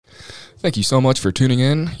Thank you so much for tuning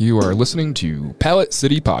in. You are listening to Pallet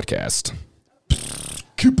City Podcast.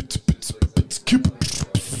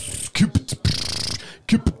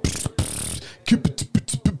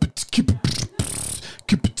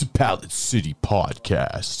 Pallet City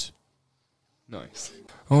Podcast. Nice.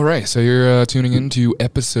 All right, so you're tuning in to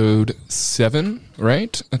episode 7,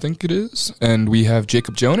 right? I think it is. And we have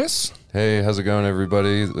Jacob Jonas. Hey, how's it going,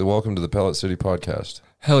 everybody? Welcome to the Pallet City Podcast.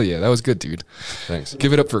 Hell yeah, that was good, dude. Thanks.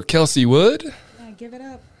 Give it up for Kelsey Wood. Yeah, give it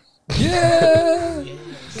up. Yeah!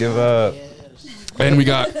 Give up. And we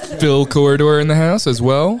got Phil Corridor in the house as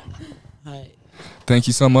well. Hi. Thank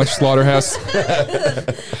you so much, Slaughterhouse.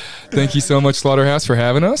 Thank you so much, Slaughterhouse, for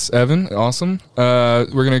having us. Evan, awesome. We're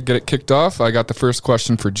going to get it kicked off. I got the first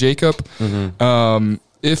question for Jacob.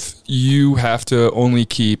 If you have to only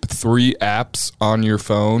keep 3 apps on your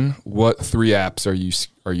phone, what 3 apps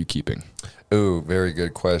are you keeping? Ooh, very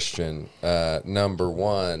good question. Number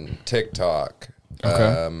 1, TikTok.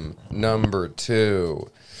 Okay. Number 2.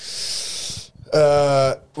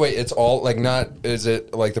 Wait, it's all like not, is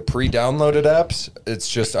it like the pre-downloaded apps? It's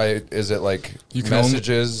just, is it like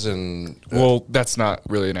messages and... Well, that's not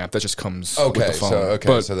really an app. That just comes with the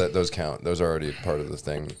phone. So that those count. Those are already part of the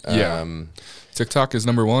thing. Yeah. TikTok is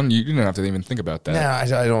number 1. You didn't have to even think about that.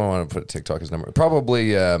 No, I don't want to put TikTok as number.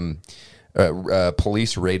 Probably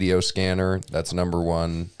police radio scanner. That's number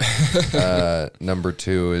 1. Number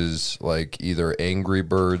 2 is like either Angry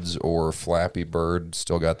Birds or Flappy Bird.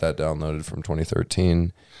 Still got that downloaded from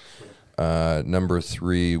 2013. Number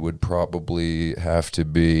 3 would probably have to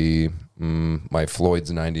be my Floyd's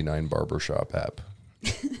 99 Barbershop app.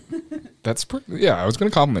 That's I was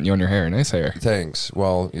going to compliment you on your hair. Nice hair. Thanks.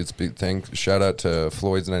 Well, it's big. Shout out to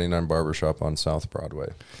Floyd's 99 Barbershop on South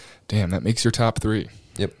Broadway. Damn, that makes your top 3.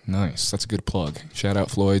 Yep. Nice. That's a good plug. Shout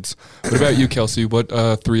out Floyd's. What about you, Kelsey? What 3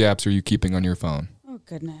 apps are you keeping on your phone? Oh,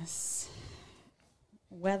 goodness.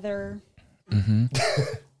 Weather.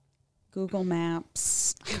 Google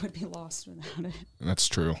Maps. I would be lost without it. That's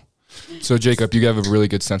true. So, Jacob, you have a really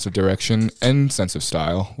good sense of direction and sense of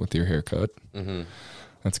style with your haircut.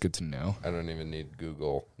 That's good to know. I don't even need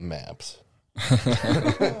Google Maps.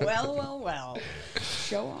 Well.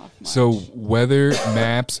 Show off much. So, weather,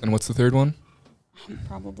 maps, and what's the third one?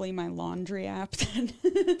 Probably my laundry app.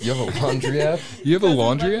 You have a laundry app? You have a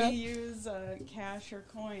laundry app? Let me use cash or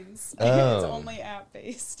coins. It's only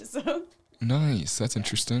app-based. So Nice. That's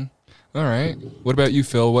interesting. All right. What about you,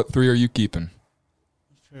 Phil? What 3 are you keeping?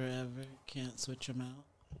 Forever. Can't switch them out.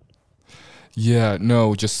 Yeah,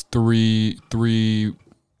 no, just three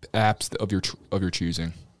apps of your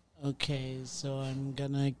choosing. Okay, so I'm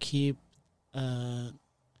gonna keep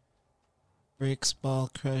Bricks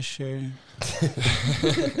Ball Crusher.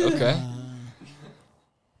 Okay.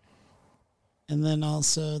 And then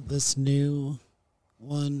also this new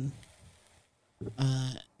one.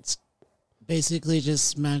 It's basically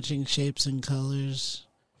just matching shapes and colors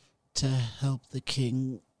to help the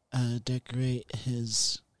king decorate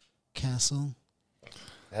his castle.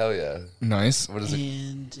 Hell yeah. Nice. What is it?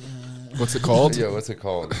 And What's it called? Yeah, what's it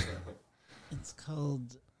called? it's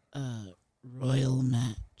called Royal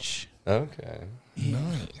Match. Okay. Yeah.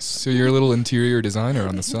 Nice. So you're a little interior designer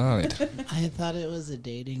on the side. I thought it was a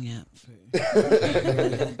dating app for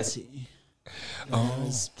royalty. I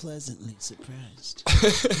was pleasantly surprised.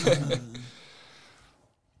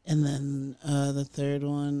 And then the third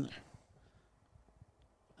one,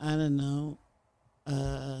 I don't know.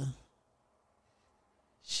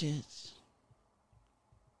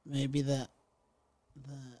 Maybe the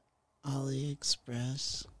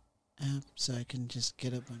AliExpress app, so I can just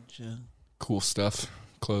get a bunch of Cool stuff,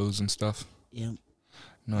 clothes and stuff. Yep.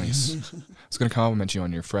 Nice. I was going to compliment you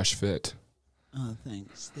on your fresh fit. Oh,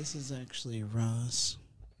 thanks. This is actually Ross.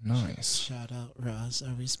 Nice. Shout out Ross.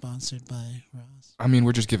 Are we sponsored by Ross? I mean,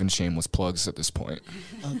 we're just giving shameless plugs at this point.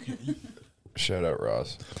 Okay. Shout out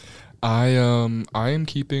Ross. I am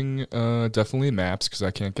keeping definitely maps because I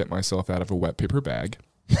can't get myself out of a wet paper bag.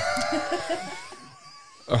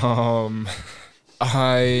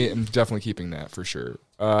 I am definitely keeping that for sure.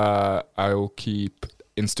 I will keep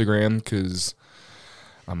Instagram because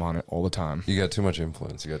I'm on it all the time. You got too much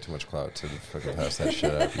influence. You got too much clout to fucking pass that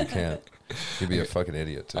shit up. You can't. You'd be a fucking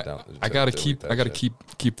idiot to down. I gotta keep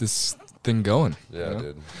this thing going. Yeah, you know?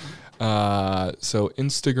 dude. So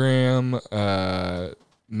Instagram,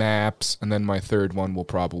 maps, and then my third one will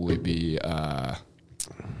probably be I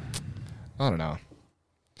don't know,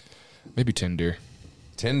 maybe Tinder.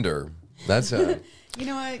 Tinder. That's a. You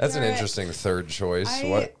know what? That's an Garrett, interesting third choice.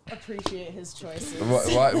 I appreciate his choices.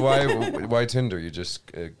 Why Tinder? You just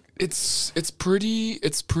It's pretty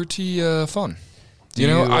fun. You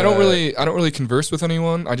know, I don't really converse with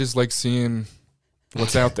anyone. I just like seeing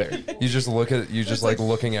what's out there. You just like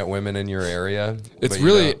looking at women in your area. It's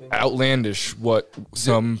really outlandish what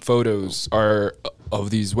some photos are of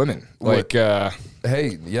these women. Like,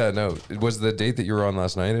 hey, yeah, no. Was the date that you were on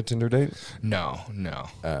last night a Tinder date? no.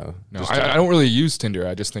 Oh, No, I don't really use Tinder.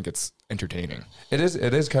 I just think it's entertaining. It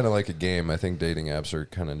is kind of like a game. I think dating apps are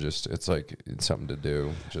kind of just, it's something to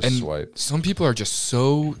do. Just swipe. Some people are just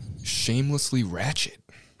so shamelessly ratchet.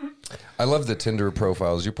 I love the Tinder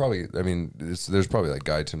profiles. There's probably like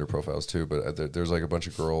guy Tinder profiles too, but there's like a bunch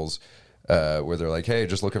of girls where they're like, hey,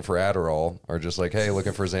 just looking for Adderall, or just like, hey,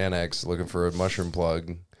 looking for Xanax, looking for a mushroom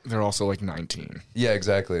plug. They're also like 19. Yeah,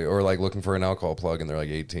 exactly. Or like looking for an alcohol plug and they're like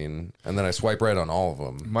 18. And then I swipe right on all of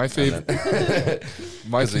them. My favorite.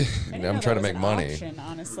 I'm trying to make money. Option,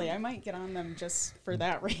 honestly, I might get on them just for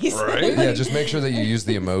that reason. Right? Yeah, just make sure that you use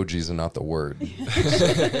the emojis and not the word.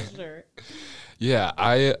 Sure. Yeah,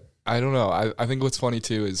 I don't know. I think what's funny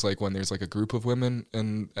too is like when there's like a group of women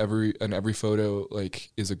and every photo like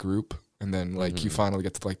is a group, and then like you finally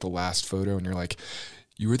get to like the last photo and you're like,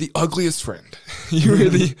 you were the ugliest friend. You were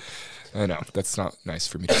the. I know that's not nice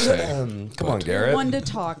for me to say. Come on, Garrett. One to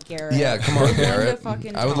talk, Garrett. Yeah, come on, Garrett.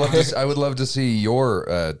 Fucking I would love to see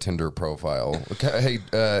your Tinder profile. Okay,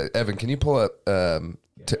 hey, Evan, can you pull up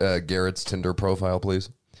Garrett's Tinder profile,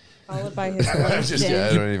 please? Followed by his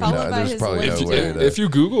LinkedIn. I don't even know. There's probably no way to. If you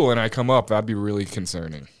Google and I come up, that'd be really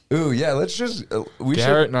concerning. Ooh, yeah. Let's just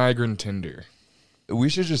Garrett Nygren Tinder. We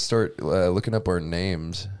should just start looking up our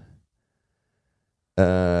names.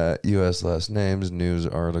 U.S. last names, news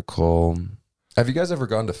article. Have you guys ever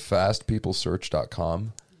gone to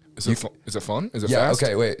fastpeoplesearch.com? Is it fun? Is it yeah, fast?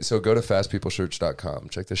 Okay, wait. So go to fastpeoplesearch.com.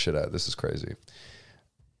 Check this shit out. This is crazy.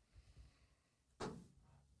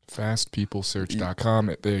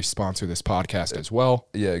 Fastpeoplesearch.com. They sponsor this podcast as well.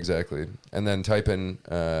 Yeah, exactly. And then type in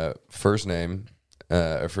first name,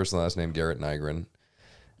 first and last name, Garrett Nygren.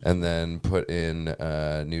 And then put in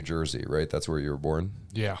New Jersey, right? That's where you were born?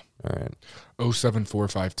 Yeah. All right.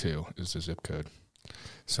 07452 is the zip code.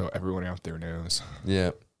 So everyone out there knows.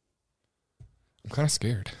 Yeah. I'm kind of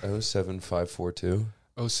scared. 07542.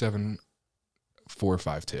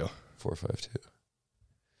 07452. 452.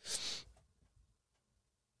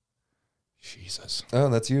 Jesus. Oh,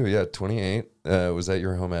 that's you. Yeah, 28. Was that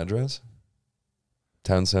your home address?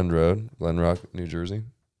 Townsend Road, Glen Rock, New Jersey.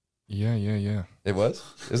 Yeah. It was?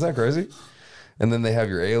 Isn't that crazy? And then they have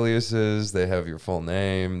your aliases. They have your full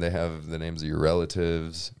name. They have the names of your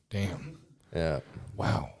relatives. Damn. Yeah.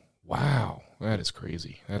 Wow. That is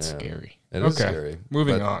crazy. That's scary. It is scary.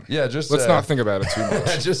 Moving on. Yeah, just let's not think about it too much.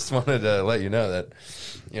 I just wanted to let you know that,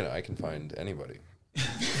 I can find anybody.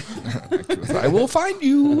 I will find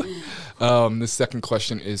you. The second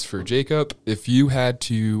question is for Jacob. If you had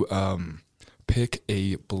to pick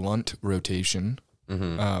a blunt rotation,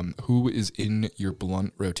 who is in your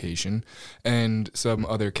blunt rotation? And some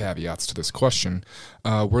other caveats to this question.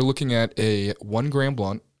 We're looking at a 1 gram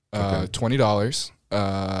blunt,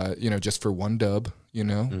 $20, just for one dub,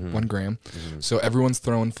 1 gram. So everyone's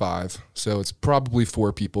throwing 5. So it's probably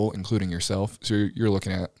 4 people, including yourself. So you're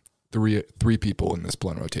looking at three people in this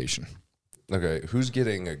blunt rotation. Okay, who's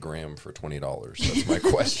getting a gram for $20? That's my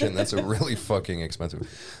question. That's a really fucking expensive.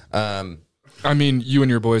 I mean, you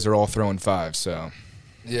and your boys are all throwing 5, so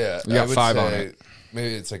yeah, you got 5 on it.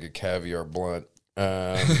 Maybe it's like a caviar blunt.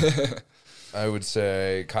 I would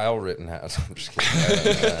say Kyle Rittenhouse. I'm just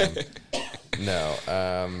kidding. No.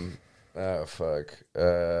 Oh fuck.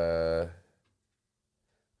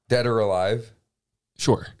 Dead or alive?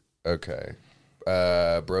 Sure. Okay.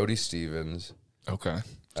 Brody Stevens. Okay.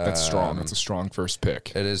 That's strong. That's a strong first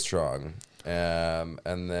pick. It is strong. And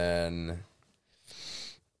then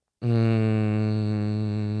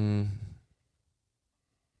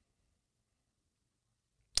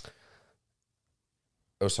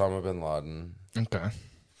Osama bin Laden. Okay.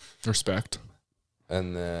 Respect.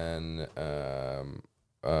 And then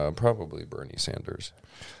probably Bernie Sanders.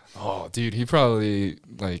 Oh, dude, he probably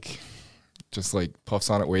just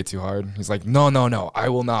puffs on it way too hard. He's like, no, I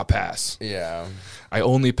will not pass. Yeah. I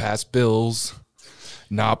only pass bills,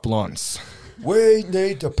 not blunts. We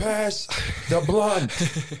need to pass the blunt.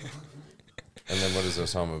 And then what is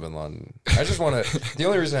Osama bin Laden? I just want to. The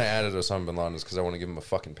only reason I added Osama bin Laden is because I want to give him a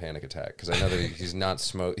fucking panic attack. Because I know that he's not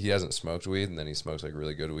smoked. He hasn't smoked weed, and then he smokes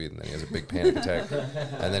really good weed, and then he has a big panic attack,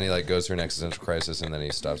 and then he goes through an existential crisis, and then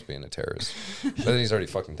he stops being a terrorist. But then he's already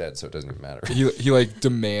fucking dead, so it doesn't even matter. He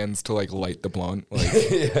demands to light the blunt,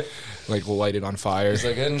 yeah. Light it on fire. He's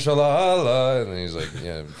like inshallah Allah, and then he's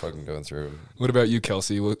fucking going through. What about you,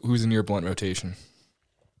 Kelsey? Who's in your blunt rotation?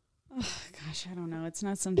 Oh, God, Gosh, I don't know. It's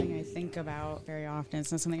not something I think about very often.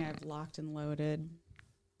 It's not something I've locked and loaded.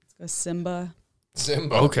 Let's go Simba.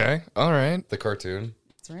 Simba. Okay. All right. The cartoon.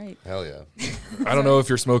 That's right. Hell yeah. I don't know if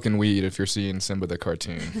you're smoking weed if you're seeing Simba the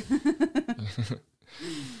cartoon. We'll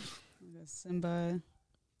go Simba,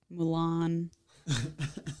 Mulan,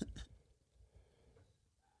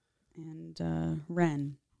 and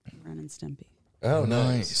Ren and Stimpy. Oh,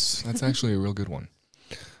 Nice. That's actually a real good one.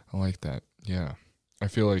 I like that. Yeah. I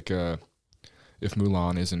feel like if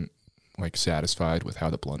Mulan isn't like satisfied with how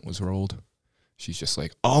the blunt was rolled, she's just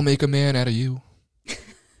like, I'll make a man out of you.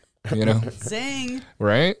 You know? Sing.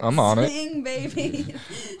 Right? I'm on it. Sing, baby.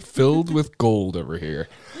 Filled with gold over here.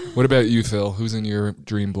 What about you, Phil? Who's in your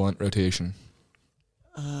dream blunt rotation?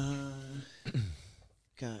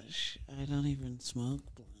 Gosh, I don't even smoke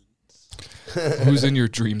blunts. Who's in your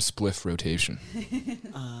dream spliff rotation?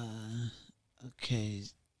 Okay.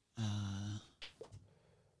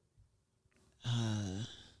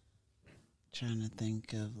 Trying to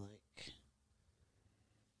think of like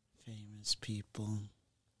famous people.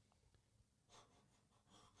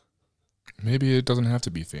 Maybe it doesn't have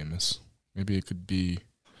to be famous. Maybe it could be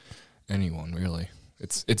anyone, really.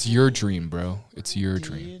 It's your dream, bro. It's your Do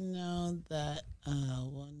dream. you know that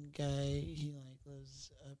one guy, he like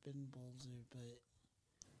lives up in Boulder, but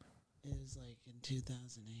it was like in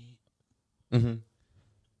 2008. Mm-hmm.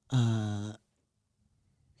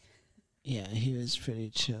 Yeah, he was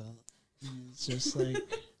pretty chill. It's just like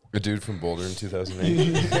A dude from Boulder in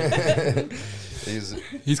 2008.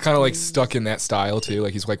 He's kind of like stuck in that style too.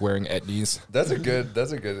 Like he's like wearing etnies. That's a good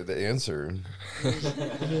answer.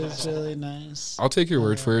 it was really nice. I'll take your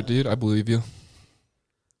word for it, dude. I believe you.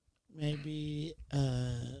 Maybe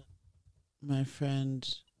my friend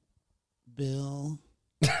Bill.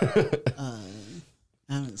 I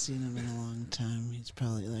haven't seen him in a long time. He's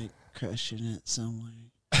probably like crushing it somewhere.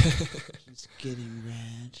 He's getting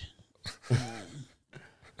rad.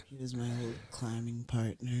 He was my old climbing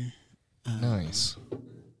partner. Nice.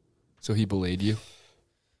 So he belayed you?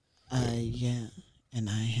 Yeah, and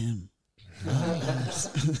I him.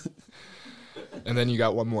 And then you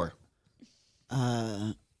got one more.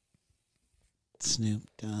 Snoop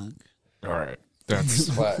Dogg. All right. That's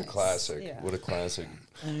Classic. Yeah. What a classic.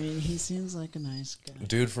 I mean, he seems like a nice guy.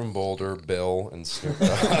 Dude from Boulder, Bill, and Snoop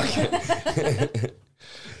Dogg.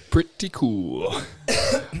 pretty cool.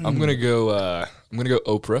 I'm gonna go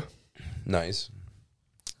Oprah. Nice.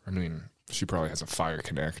 I mean, she probably has a fire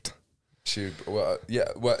connect. We're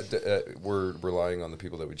relying on the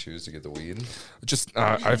people that we choose to get the weed. Just,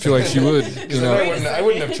 I feel like she would. You know, I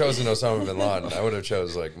wouldn't have chosen Osama bin Laden. I would have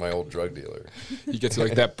chose like my old drug dealer. you get to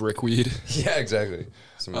like that brick weed. Yeah, exactly.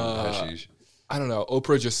 Some hashish. I don't know.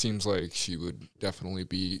 Oprah just seems like she would definitely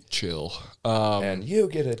be chill. And you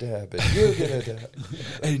get a dab, and you get a dab.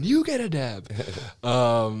 And you get a dab.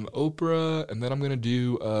 Oprah, and then I'm gonna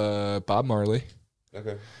do Bob Marley.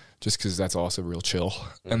 Okay. Just because that's also real chill.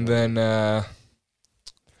 Mm-hmm. And then, I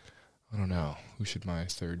don't know. Who should my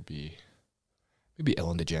third be? Maybe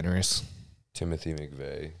Ellen DeGeneres. Timothy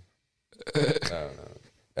McVeigh. I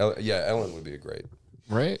don't know. Ellen would be a great.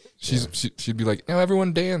 Right? She'd be like,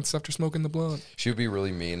 everyone dance after smoking the blunt. She would be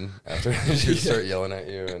really mean after she would start yelling at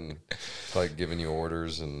you and like giving you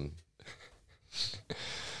orders and.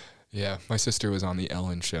 Yeah, my sister was on the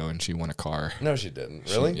Ellen show and she won a car. No, she didn't.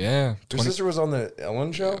 Really? Yeah. Your sister was on the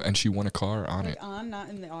Ellen show? And she won a car on it. Not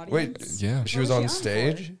in the audience. Wait, yeah. She was on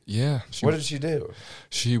stage? Yeah. What did she do?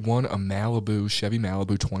 She won a Chevy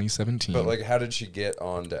Malibu 2017. But like, how did she get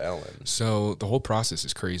on to Ellen? So the whole process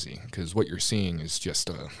is crazy because what you're seeing is just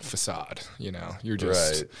a facade. You know, you're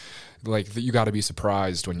just like you got to be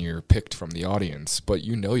surprised when you're picked from the audience, but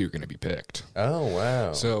you know you're going to be picked. Oh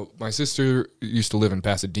wow! So my sister used to live in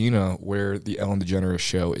Pasadena, where the Ellen DeGeneres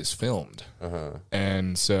show is filmed,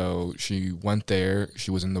 and so she went there. She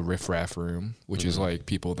was in the riff raff room, which is like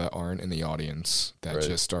people that aren't in the audience that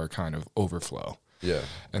just are kind of overflow. Yeah.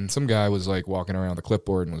 And some guy was like walking around the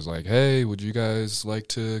clipboard and was like, hey, would you guys like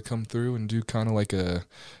to come through and do kind of like a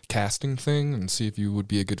casting thing and see if you would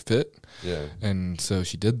be a good fit? Yeah. And so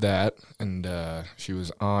she did that, and she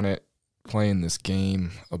was on it playing this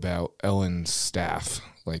game about Ellen's staff.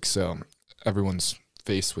 Like, so everyone's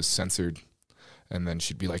face was censored, and then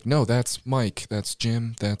she'd be like, no, that's Mike, that's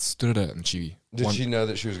Jim, that's da-da-da. And she Did she know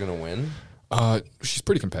that she was going to win? She's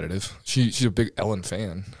pretty competitive. She's a big Ellen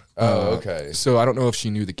fan. Oh, okay. So I don't know if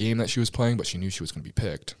she knew the game that she was playing, but she knew she was going to be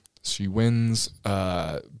picked. She wins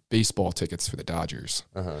baseball tickets for the Dodgers.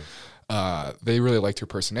 They really liked her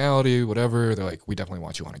personality, whatever. They're like, we definitely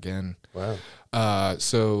want you on again. Wow.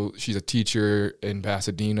 So she's a teacher in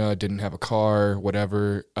Pasadena, didn't have a car,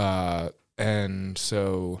 whatever. And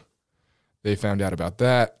so they found out about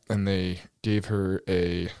that, and they gave her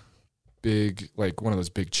a big, like one of those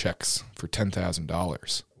big checks for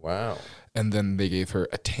 $10,000. Wow. And then they gave her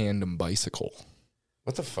a tandem bicycle.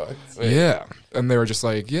 What the fuck? Yeah. And they were just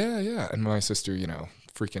like, yeah. And my sister, you know,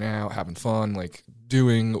 freaking out, having fun, like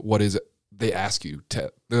doing what is they ask you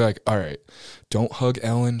to. They're like, all right, don't hug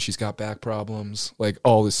Ellen. She's got back problems, like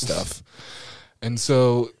all this stuff. And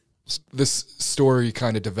so this story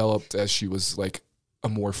kind of developed as she was like a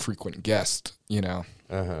more frequent guest, you know.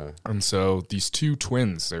 And so these two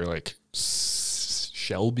twins, they're like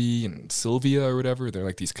Shelby and Sylvia or whatever. They're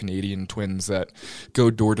like these Canadian twins that go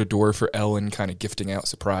door to door for Ellen, kind of gifting out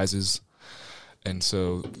surprises. And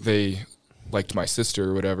so they liked my sister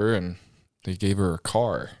or whatever, and they gave her a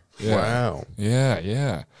car. Yeah. Wow.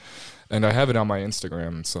 Yeah. And I have it on my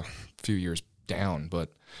Instagram. It's a few years down,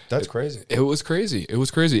 but that's crazy. It was crazy.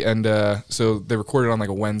 And so they recorded on like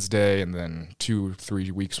a Wednesday, and then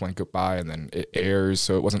 2-3 weeks went by, and then it airs,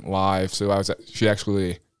 so it wasn't live. So she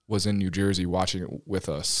actually was in New Jersey watching it with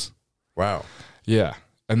us. Wow. Yeah.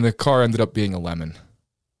 And the car ended up being a lemon.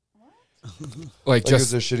 Like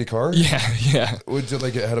just it was a shitty car? Yeah. Would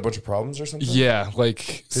it had a bunch of problems or something? Yeah,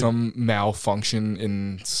 like some malfunction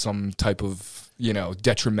in some type of, you know,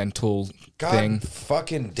 detrimental thing.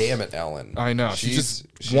 Fucking damn it, Ellen. I know. She's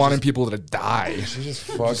wanting people to die. She just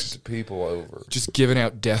fucks people over. Just giving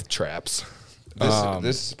out death traps.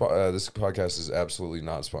 This podcast is absolutely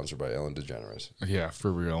not sponsored by Ellen DeGeneres. Yeah,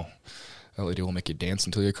 for real. That lady will make you dance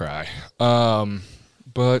until you cry.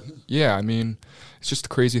 But yeah, I mean, it's just a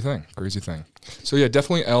crazy thing. So yeah,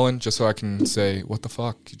 definitely Ellen, just so I can say, what the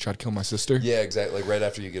fuck? You tried to kill my sister? Yeah, exactly. Like right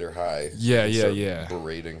after you get her high. Yeah.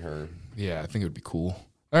 Berating her. Yeah, I think it would be cool.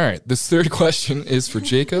 All right, this third question is for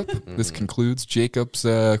Jacob. This concludes Jacob's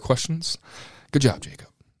questions. Good job, Jacob.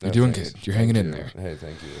 You're doing good. You're hanging in there. Hey,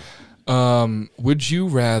 thank you. Would you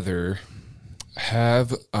rather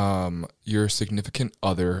have your significant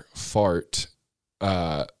other fart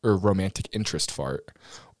or romantic interest fart,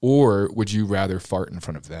 or would you rather fart in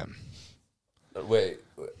front of them? Wait,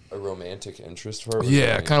 a romantic interest fart?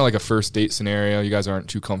 Yeah, kind of like a first date scenario. You guys aren't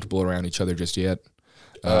too comfortable around each other just yet.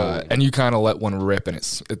 And you kind of let one rip, and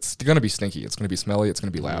it's going to be stinky. It's going to be smelly. It's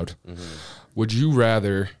going to be loud. Mm-hmm. Would you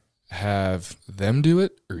rather have them do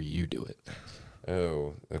it or you do it?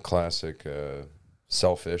 Oh, a classic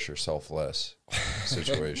selfish or selfless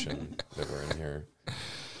situation that we're in here.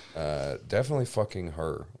 Definitely fucking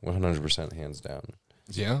her, 100% hands down.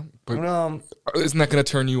 Yeah, but isn't that going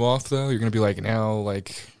to turn you off though? You're going to be like, now,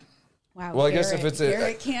 like, wow. Well, I guess if it's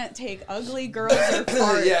Garrett can't take ugly girls or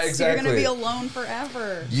farts. Yeah, exactly. So you're going to be alone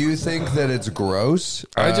forever. You think that it's gross?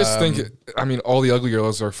 I just think, all the ugly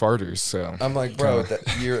girls are farters. So I'm like, bro,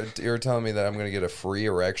 you're telling me that I'm going to get a free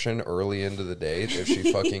erection early into the date if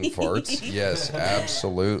she fucking farts? Yes,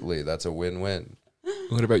 absolutely. That's a win-win.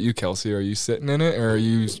 What about you, Kelsey? Are you sitting in it or are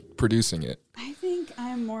you producing it? I think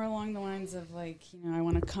I'm more along the lines of like, I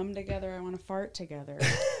want to come together. I want to fart together.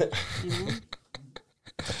 You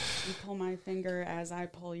pull my finger as I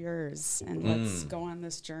pull yours, and let's go on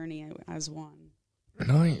this journey as one.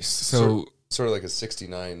 Nice. So sort of like a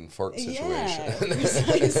 69 fart situation. Yeah,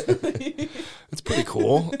 precisely. That's pretty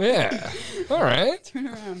cool. Yeah. All right. Turn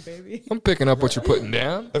around, baby. I'm picking up what you're putting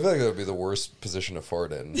down. I feel like that would be the worst position to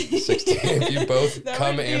fart in. 16. If you both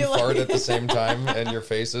come and fart at the same time and your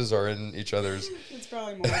faces are in each other's. It's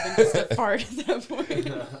probably more than just a fart at that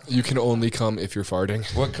point. You can only come if you're farting.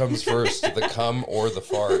 What comes first, the cum or the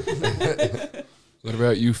fart? What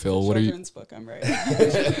about you, Phil? What are you? Children's book, I'm right.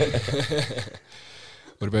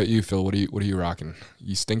 What about you, Phil? What are you rocking?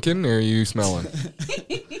 You stinking or are you smelling?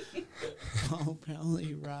 I'll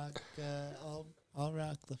probably rock. I'll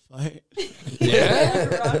rock the fart. Yeah.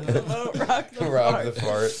 Rock the boat, rock the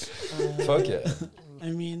fart. Fuck yeah.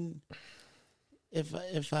 I mean,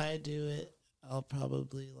 if I do it, I'll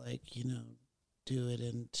probably do it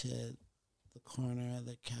into the corner of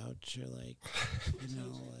the couch or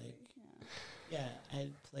yeah,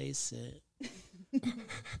 I'd place it.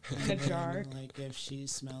 In a jar. Like if she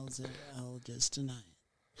smells it, I'll just deny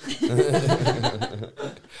it.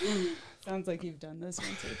 Sounds like you've done this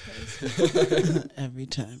once or twice. Every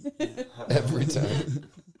time. Yeah. Every time.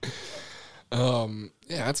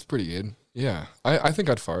 Yeah, that's pretty good. Yeah, I think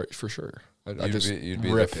I'd fart for sure. You'd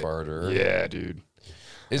be the farter. Yeah, dude.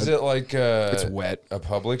 Is it like it's wet, a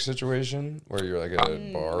public situation where you're like at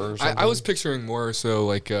a bar or something? I was picturing more so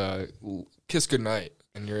like kiss goodnight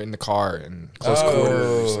and you're in the car and close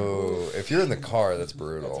quarters. Oh, if you're in the car, that's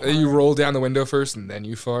brutal. You roll down the window first and then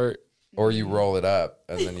you fart. Or you roll it up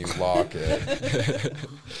and then you lock it.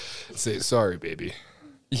 Say, sorry, baby.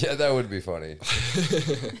 Yeah, that would be funny.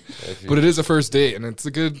 But it is a first date, and it's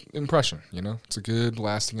a good impression, you know? It's a good,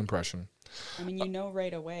 lasting impression. I mean, you know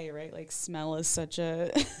right away, right? Like smell is such a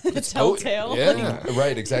It's telltale. Yeah.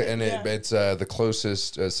 Right, exactly. And Yeah. it's the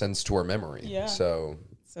closest sense to our memory. Yeah. So,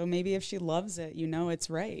 So maybe if she loves it, you know it's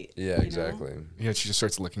right. yeah, you know? exactly. Yeah, she just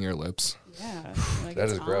starts licking her lips. Yeah. Like That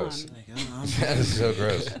it's is gross. on. Like, oh, That is so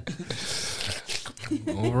gross.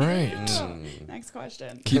 All right. Next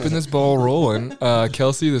question. Keeping this ball rolling.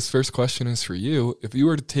 Kelsey, this first question is for you. If you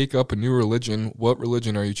were to take up a new religion, what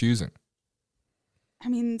religion are you choosing? I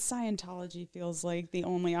mean, Scientology feels like the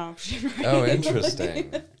only option. Right? Oh,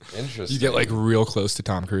 interesting. Interesting. You get like real close to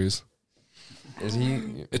Tom Cruise. Is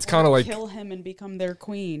he? It's kind of like, kill him and become their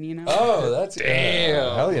queen. You know. Oh, that's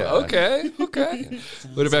damn. Hell yeah. Okay.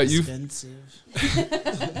 What about you? Expensive.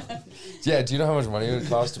 Yeah. Do you know how much money it would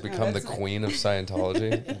cost to become the that's- queen of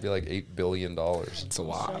Scientology? It'd be like $8 billion. It's a I'll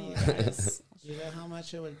lot. show you guys. You know how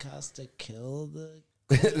much it would cost to kill the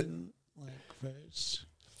queen, like first?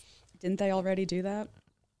 Didn't they already do that?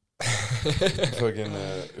 Fucking.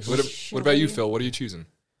 What about you, Phil? What are you choosing?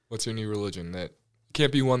 What's your new religion? That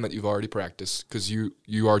can't be one that you've already practiced because you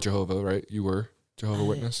are Jehovah, right? You were Jehovah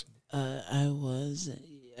Witness. I was,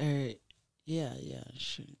 yeah,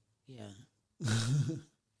 sure, yeah.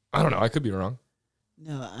 I don't know. I could be wrong.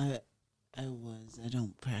 No, I was. I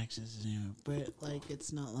don't practice anymore. But like,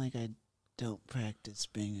 it's not like I don't practice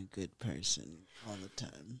being a good person all the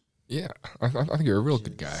time. Yeah, I think you're a real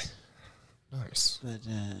good guy. Nice.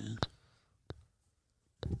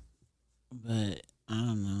 But I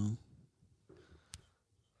don't know.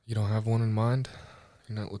 You don't have one in mind?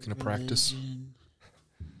 You're not looking to practice? Religion.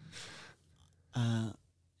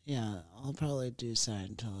 Yeah, I'll probably do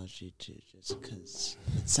Scientology too, just because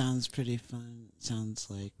it sounds pretty fun. It sounds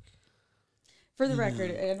like For the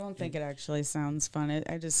record, I don't think it actually sounds fun.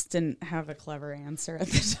 I just didn't have a clever answer at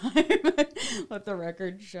the time. Let the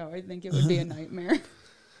record show. I think it would be a nightmare.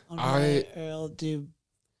 or I'll do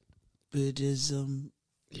Buddhism.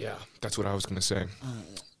 Yeah, that's what I was going to say.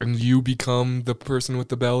 And you become the person with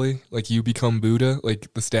the belly? Like you become Buddha?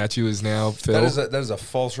 Like the statue is now Phil? That is a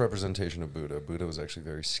false representation of Buddha. Buddha was actually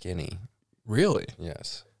very skinny. Really?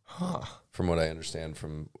 Yes. Huh. From what I understand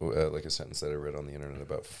from like a sentence that I read on the internet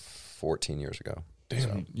about 14 years ago. Damn,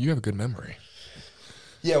 So. you have a good memory.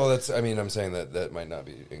 Yeah, well, I'm saying that might not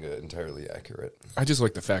be entirely accurate. I just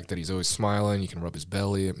like the fact that he's always smiling. You can rub his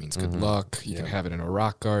belly. It means good luck. You can have it in a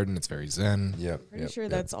rock garden. It's very zen. Yeah. Pretty sure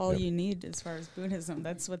that's all you need as far as Buddhism.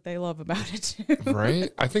 That's what they love about it too.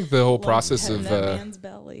 Right? I think the whole process Petting of that man's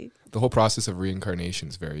belly. the whole process of reincarnation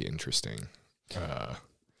is very interesting.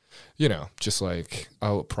 You know, just like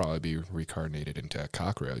I'll probably be reincarnated into a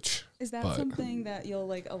cockroach. Is that but- something that you'll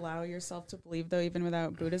like allow yourself to believe though, even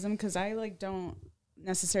without Buddhism? Because I like don't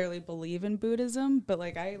necessarily believe in Buddhism, but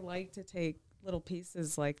like I like to take little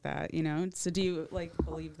pieces like that, you know? So do you like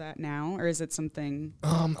believe that now, or is it something?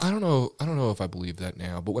 I don't know if I believe that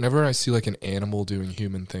now, but whenever I see like an animal doing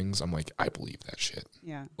human things, I'm like, I believe that shit.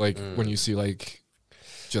 Yeah. Like when you see like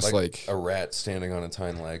just like a rat standing on its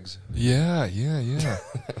hind legs. yeah.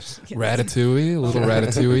 Ratatouille, a little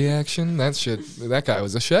Ratatouille action. That shit. That guy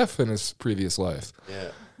was a chef in his previous life. Yeah.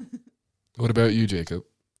 What about you, Jacob?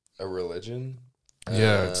 A religion?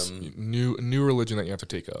 Yeah, it's new religion that you have to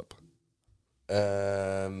take up.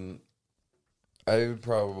 I would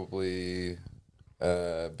probably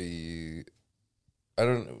be. I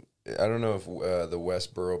don't know if the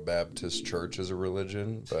Westboro Baptist Church is a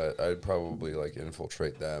religion, but I'd probably like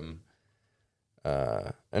infiltrate them,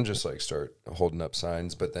 and just like start holding up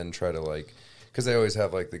signs, but then try to like, because they always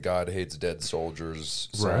have like the God hates dead soldiers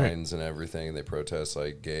signs and everything, and they protest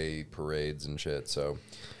like gay parades and shit. So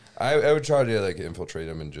I would try to like infiltrate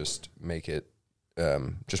them and just make it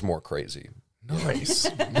just more crazy. Nice.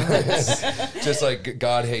 Just like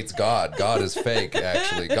God hates God. God is fake,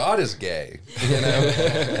 actually. God is gay, you know?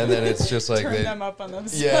 And then it's just like Turn them up on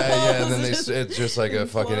themselves. yeah, and then it's just like a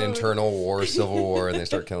fucking internal war, civil war, and they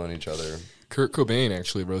start killing each other. Kurt Cobain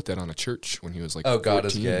actually wrote that on a church when he was like, Oh, God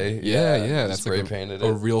is 14. gay? Yeah, Yeah, that's spray like painted a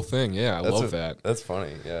it. real thing. Yeah, I love that. That's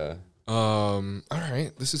funny, yeah. All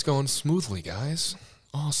right, this is going smoothly, guys.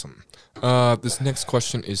 Awesome. This next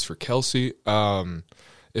question is for Kelsey.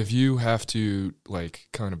 If you have to like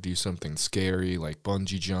kind of do something scary, like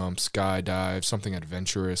bungee jump, skydive, something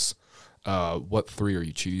adventurous, what 3 are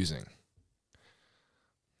you choosing?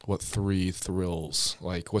 What 3 thrills?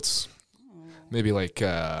 Like what's maybe like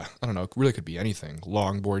I don't know, it really could be anything.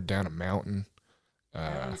 Longboard down a mountain.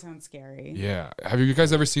 That one sounds scary. Yeah. Have you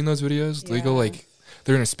guys ever seen those videos? They go Yeah. like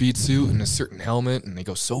they're in a speed suit and a certain helmet and they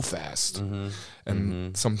go so fast.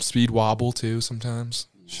 And some speed wobble too sometimes.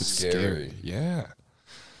 Shit's scary. Scary. Yeah.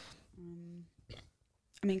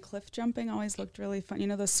 I mean, cliff jumping always looked really fun. You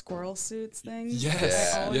know, the squirrel suits things?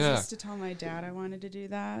 Yes. I always Yeah. used to tell my dad I wanted to do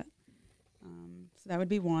that. So that would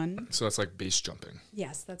be one. So that's like base jumping.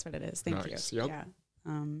 Yes, that's what it is. Thank Nice. you. Yep. Yeah.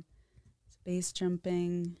 So base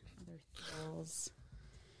jumping, other thrills.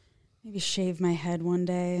 Maybe shave my head one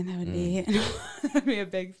day. That would be that would be a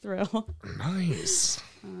big thrill. Nice.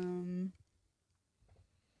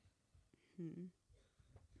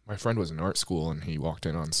 My friend was in art school, and he walked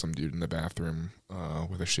in on some dude in the bathroom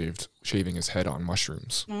with a shaving his head on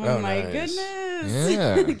mushrooms. Oh, my nice. goodness.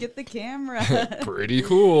 Yeah. Get the camera. Pretty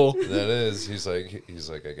cool. That is. He's like,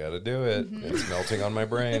 I gotta do it. It's melting on my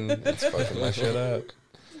brain. It's fucking my shit up.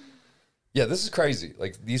 Yeah, this is crazy.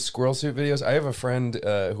 Like these squirrel suit videos. I have a friend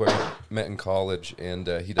who I met in college, and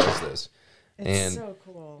he does this. It's so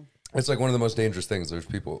cool. It's like one of the most dangerous things. There's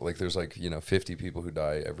 50 people who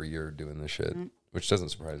die every year doing this shit, which doesn't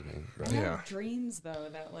surprise me. I Yeah. have dreams though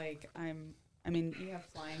that like I mean, you have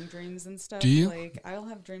flying dreams and stuff. Do you? Like I'll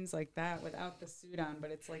have dreams like that without the suit on,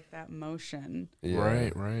 but it's like that motion. Yeah.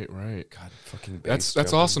 Right. God, fucking base That's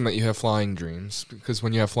jumping. awesome that you have flying dreams, because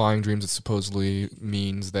when you have flying dreams, it supposedly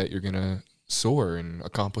means that you're gonna soar and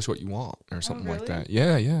accomplish what you want or something like really? that.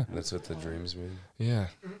 Yeah. That's what the dreams mean. Yeah.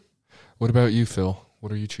 What about you, Phil?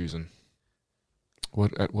 What are you choosing?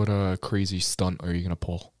 What crazy stunt are you gonna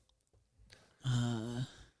pull?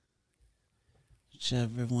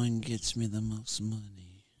 Whichever one gets me the most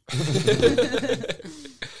money.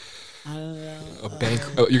 I don't know. A bank?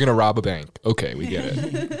 Oh, you're gonna rob a bank? Okay, we get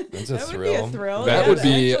it. That's a That would thrill. be a thrill. That Yeah, would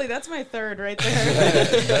be- actually that's my third right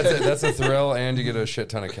there. That's a thrill, and you get a shit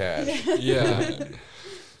ton of cash. Yeah.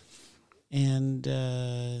 And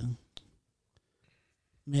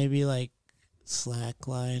maybe like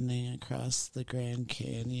slacklining across the Grand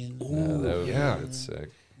Canyon. That would yeah. be sick.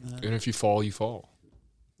 And if you fall, you fall.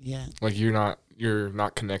 Yeah. Like you're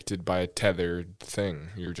not connected by a tethered thing.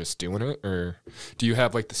 You're just doing it. Or do you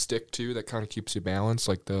have like the stick too that kind of keeps you balanced,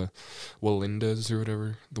 like the Walindas or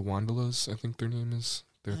whatever, the Wandalas, I think their name is.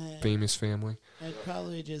 Their famous family. I'd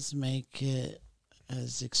probably just make it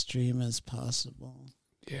as extreme as possible.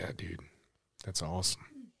 Yeah, dude, that's awesome.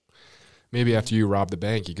 Maybe after you rob the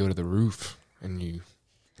bank, you go to the roof and you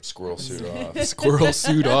Squirrel suit off. squirrel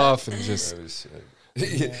suit off and just. That was sick.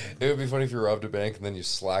 It would be funny if you robbed a bank and then you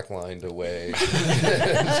slacklined away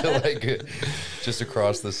to like just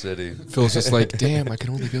across the city. Phil's just like, damn, I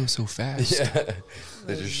can only go so fast. Yeah,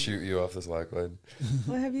 they just shoot you off the slackline.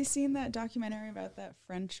 Well, have you seen that documentary about that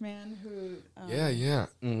French man who Yeah.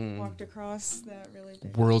 walked across that really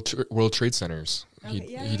big World Trade Centers. Okay,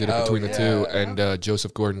 He yeah, did it yeah. between Oh, the two, yeah. and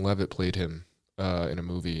Joseph Gordon-Levitt played him in a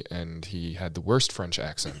movie, and he had the worst French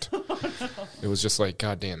accent. It was just like,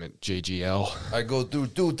 God damn it, JGL. I go through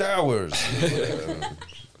 2 towers.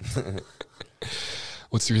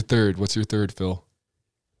 What's your third, Phil?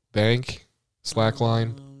 Bank,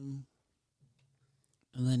 slackline.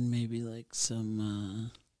 And then maybe like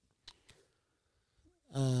some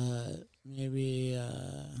maybe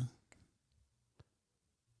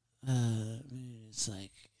it's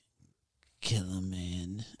like kill a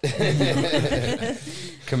man.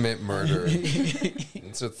 Commit murder.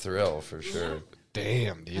 It's a thrill for sure.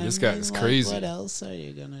 Damn, dude, I this mean, guy's like, crazy. What else are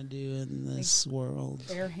you gonna do in this world?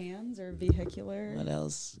 bare hands or vehicular. What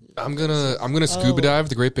else? I'm gonna scuba dive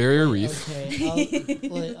the Great Barrier Reef.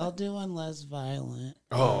 Okay, I'll do one less violent.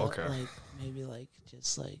 Oh, okay. Like maybe like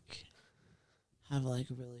just like have like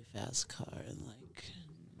a really fast car and like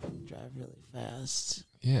drive really fast.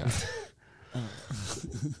 Yeah. Oh.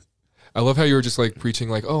 I love how you were just like preaching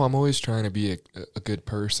like, oh, I'm always trying to be a good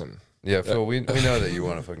person. Yeah, Phil, we know that you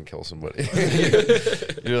want to fucking kill somebody.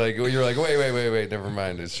 you're like, wait, never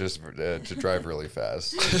mind. It's just to drive really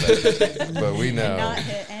fast. But we know. And not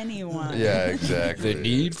hit anyone. Yeah, exactly. The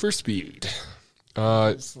need for speed.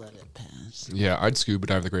 Just let it pass. Yeah, I'd scuba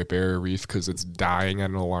dive the Great Barrier Reef because it's dying at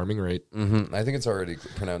an alarming rate. Mm-hmm. I think it's already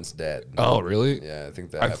pronounced dead. Oh, really? Yeah, I think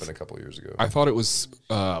that happened a couple years ago. I thought it was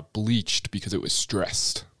bleached because it was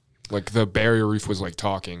stressed. Like the barrier reef was like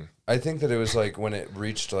talking. I think that it was like when it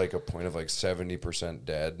reached like a point of like 70%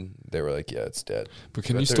 dead, they were like, yeah, it's dead. But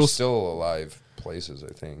can you there's still alive places,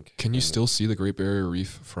 I think. Can you still see the Great Barrier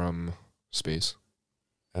Reef from space?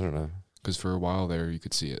 I don't know. Because for a while there, you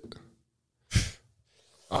could see it.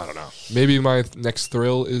 I don't know. Maybe my next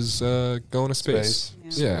thrill is going to space.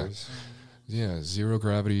 Yeah. Yeah, zero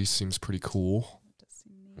gravity seems pretty cool.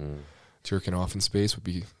 Jerking off in space would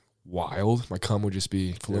be wild. My cum would just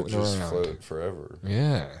be floating just around. float forever.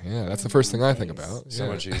 Yeah, that's the first thing I think about. So Yeah.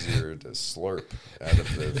 much easier to slurp out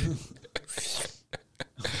of the...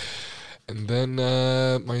 And then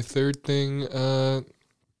my third thing, I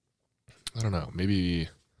don't know, maybe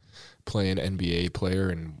play an NBA player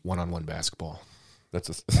in one-on-one basketball That's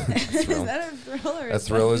a Is thrill. that a thrill or A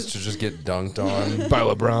thrill is to just get dunked on. by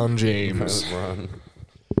LeBron James. LeBron.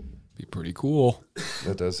 Be pretty cool.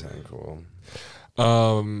 That does sound cool.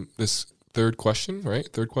 This third question, right?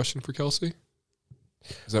 Third question for Kelsey.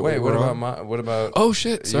 Is that Wait, what what we're about on? what about? Oh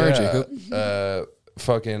shit! Sorry, yeah, Jacob.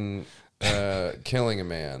 Fucking killing a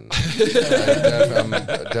man. I'm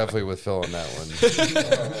definitely with Phil on that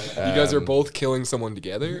one. You guys are both killing someone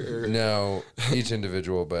together, or? No, each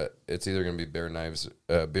individual, but it's either going to be bare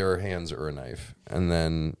hands or a knife. And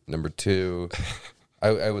then number 2,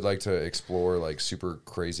 I would like to explore like super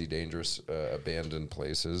crazy, dangerous, abandoned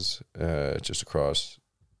places just across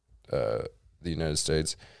the United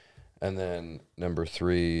States. And then number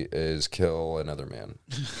 3 is kill another man.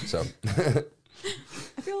 So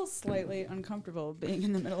I feel slightly uncomfortable being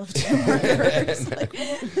in the middle of 2 murders. Like,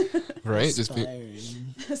 Right? Just be,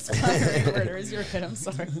 Inspiring. aspiring murders. You're right. I'm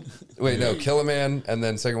sorry. wait, no, kill a man, and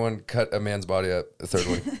then second one, cut a man's body up. The third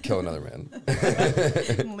one, kill another man.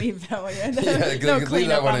 Leave that one. Yeah, no leave cleanup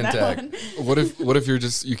that one on intact. one. what if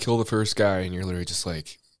you kill the first guy and you're literally just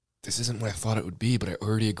like, this isn't what I thought it would be, but I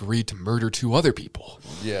already agreed to murder 2 other people.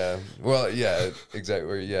 Yeah, well, yeah,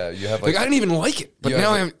 exactly. Yeah, you have Like I didn't even like it, but You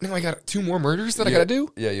now have I got 2 more murders that I gotta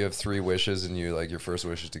do. Yeah, you have 3 wishes, and you like your first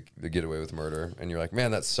wish is to get away with murder, and you're like,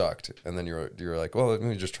 man, that sucked, and then you're like, well, let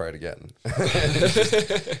me just try it again.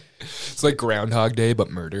 It's like Groundhog Day,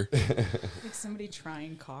 but murder. Like somebody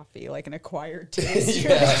trying coffee, like an acquired taste.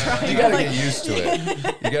 You're Yeah, trying you gotta like, get used to it.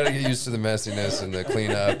 You gotta get used to the messiness and the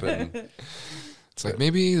cleanup, and It's like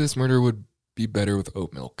maybe this murder would be better with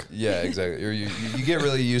oat milk. yeah, exactly. Or you get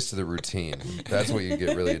really used to the routine. That's what you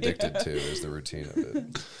get really addicted to is the routine of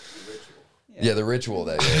it. Yeah, the ritual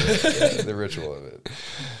the ritual of it.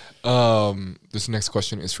 This next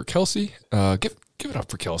question is for Kelsey. Give it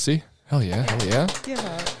up for Kelsey. Hell yeah, hell yeah. Give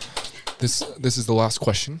up. This is the last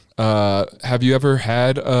question. Have you ever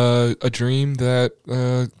had a dream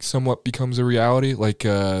that somewhat becomes a reality? Like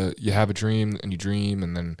you have a dream and you dream,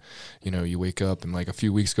 and then you wake up and like a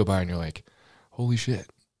few weeks go by and you're like, holy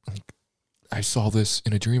shit! Like I saw this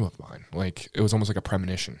in a dream of mine. Like it was almost like a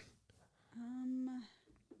premonition.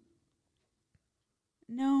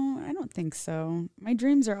 No, I don't think so. My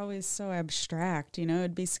dreams are always so abstract.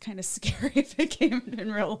 It'd be kind of scary if it came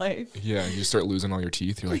in real life. Yeah, you start losing all your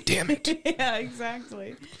teeth. You're like, damn it! Yeah,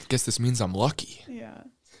 exactly. Guess this means I'm lucky. Yeah.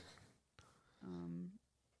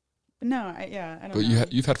 But no, I don't But know.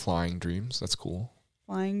 you've had flying dreams. That's cool.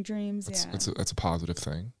 Flying dreams, That's yeah. that's a positive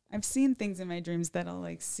thing. I've seen things in my dreams that I'll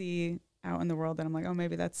like see out in the world that I'm like, oh,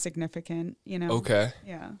 maybe that's significant, Okay.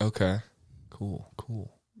 Yeah. Okay. Cool.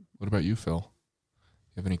 What about you, Phil?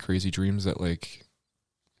 You have any crazy dreams that like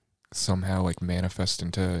somehow like manifest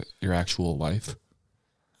into your actual life?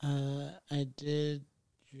 I did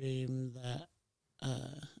dream that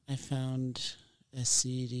I found a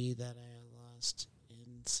CD that I lost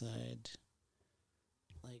inside,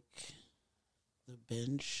 like the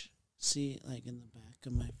bench seat, like in the back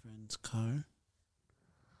of my friend's car.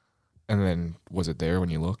 And then was it there when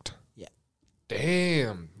you looked? Yeah.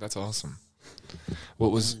 Damn, that's awesome.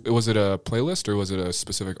 What was it a playlist or was it a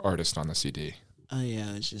specific artist on the CD? Oh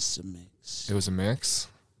yeah, it was just a mix. It was a mix.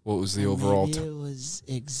 What was the Or overall? maybe it was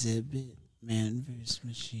Exhibit, Man vs.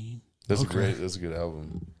 Machine. That's Okay. That's a good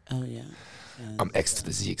album. Oh yeah. I'm X to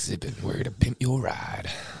the Z Exhibit. We're here to pimp your ride.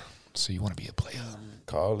 So you want to be a player?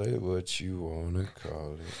 Call it what you wanna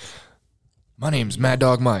call it. My name's Mad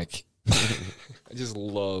Dog Mike. I just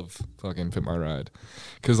love fucking Pimp My Ride.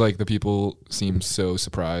 Because, like, the people seem so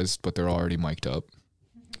surprised, but they're already mic'd up.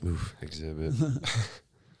 Oof, Exhibit.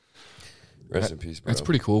 Rest in peace, bro. That's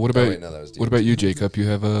pretty cool. What about wait, no, that was what about you, Jacob? You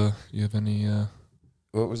have any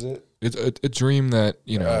What was it? it's a dream that,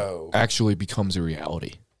 Oh. actually becomes a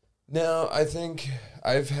reality. No, I think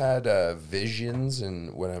I've had visions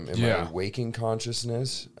and when I'm in Yeah. my waking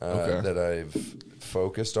consciousness Okay. that I've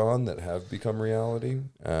focused on that have become reality.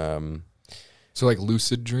 So, like,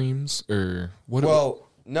 lucid dreams or what? Well,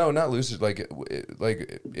 no, not lucid. Like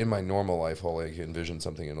in my normal life, I'll like envision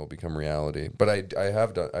something and it'll become reality. But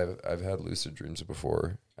I've had lucid dreams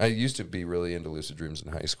before. I used to be really into lucid dreams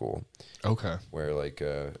in high school, Okay. where like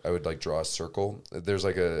I would like draw a circle. There's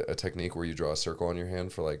like a technique where you draw a circle on your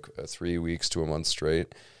hand for like 3 weeks to a month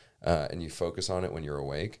straight, and you focus on it when you're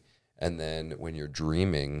awake, and then when you're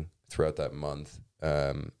dreaming throughout that month.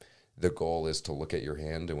 The goal is to look at your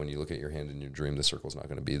hand, and when you look at your hand in your dream, the circle's not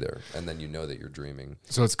going to be there, and then you know that you're dreaming.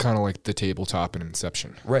 So it's kind of like the tabletop in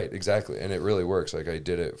Inception. Right, exactly, and it really works. Like I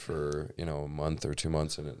did it for a month or 2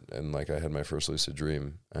 months, and like I had my first lucid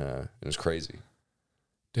dream. It was crazy.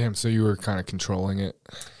 Damn. So you were kind of controlling it.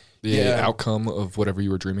 the outcome of whatever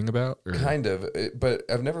you were dreaming about? Or? Kind of, but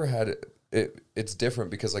I've never had it. It's different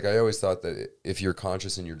because like I always thought that if you're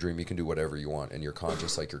conscious in your dream, you can do whatever you want, and you're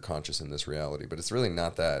conscious like you're conscious in this reality. But it's really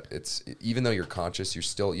not that. It's even though you're conscious, you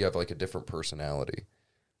have like a different personality.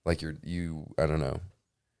 Like I don't know.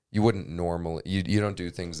 You wouldn't normally you don't do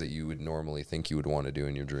things that you would normally think you would want to do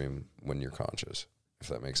in your dream when you're conscious. If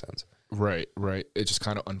that makes sense. Right. It just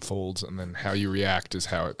kind of unfolds, and then how you react is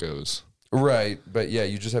how it goes. Right, but yeah,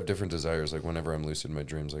 you just have different desires. Like whenever I'm lucid in my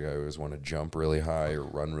dreams, like I always want to jump really high or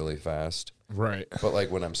run really fast. Right. But like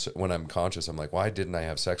when I'm conscious, I'm like, why didn't I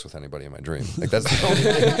have sex with anybody in my dream? Like that's the only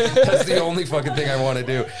thing, that's the only fucking thing I want to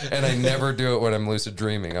do, and I never do it when I'm lucid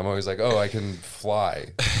dreaming. I'm always like, oh, I can fly,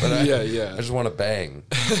 but I just want to bang.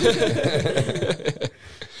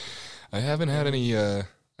 I haven't had any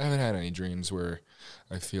dreams where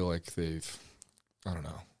I feel like I don't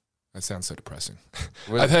know. That sounds so depressing.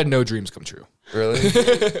 I've had no dreams come true. Really?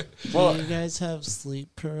 Well, do you guys have sleep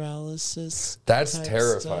paralysis? That's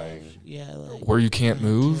terrifying. Stuff? Yeah, like where you can't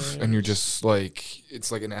move and you're just like, it's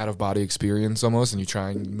like an out of body experience almost, and you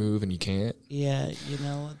try and move and you can't. Yeah, you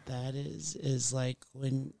know what that is like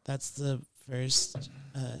when that's the first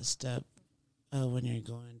step when you're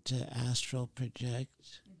going to astral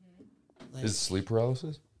project. Like, Is sleep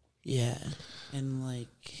paralysis? Yeah, and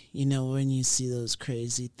like when you see those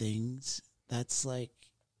crazy things, that's like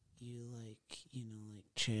you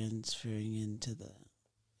transferring into the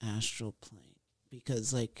astral plane,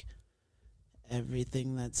 because like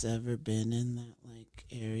everything that's ever been in that like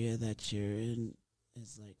area that you're in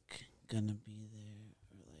is like gonna be there,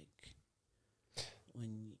 or like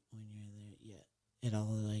when you're there, yeah, it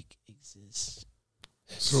all like exists.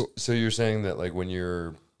 So you're saying that like when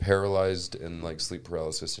you're paralyzed and like sleep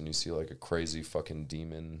paralysis and you see like a crazy fucking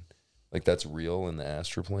demon, like that's real in the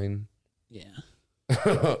astral plane? Yeah.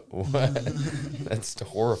 What? That's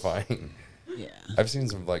horrifying. Yeah. I've seen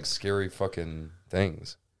some like scary fucking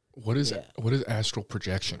things. What is astral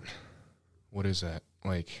projection? What is that?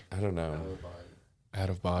 Like, I don't know. Out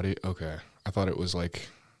of body? Okay. I thought it was like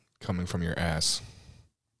coming from your ass.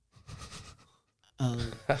 Oh,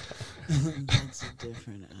 that's a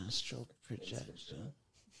different astral projection.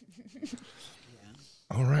 Yeah.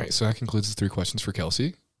 All right. So that concludes the 3 questions for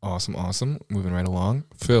Kelsey. Awesome. Moving right along.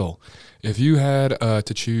 Phil, if you had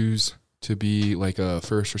to choose to be like a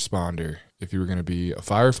first responder, if you were going to be a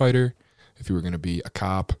firefighter, if you were going to be a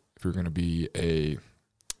cop, if you were going to be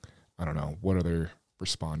I don't know, what other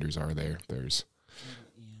responders are there? There's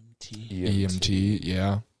EMT,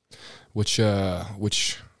 yeah. What are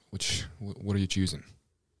you choosing?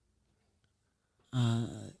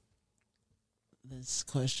 This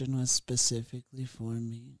question was specifically for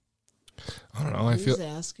me. I don't know. Who's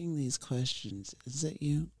asking these questions? Is it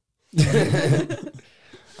you? I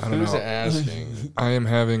don't Who's know. asking? I am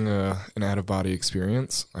having an out of body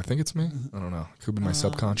experience. I think it's me. I don't know. Could be my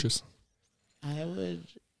subconscious. I would.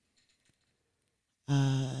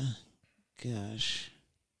 Gosh.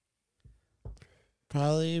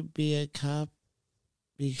 Probably be a cop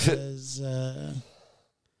because I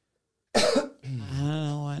don't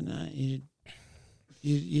know, why not?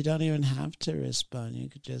 You don't even have to respond. You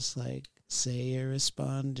could just like say you're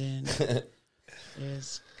responding.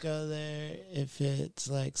 Just go there. If it's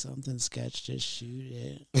like something sketch, just shoot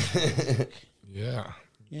it. Yeah.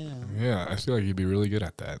 Yeah. Yeah, I feel like you'd be really good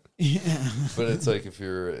at that. Yeah. But it's like if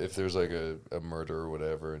there's like a murder or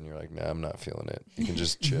whatever and you're like, nah, I'm not feeling it. You can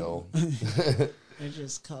just chill. Or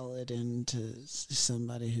just call it in to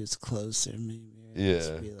somebody who's closer, maybe. Or Yeah.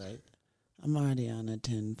 just be like, I'm already on a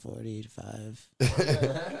 10:45.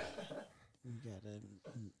 You gotta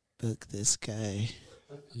book this guy.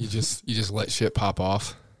 You just let shit pop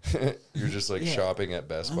off. You're just like shopping at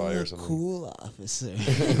Best Buy or something. Cool officer.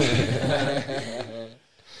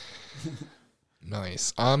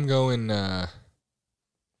 Nice. I'm going I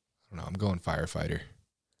don't know, I'm going firefighter.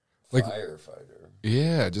 Like Firefighter.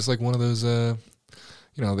 Yeah, just like one of those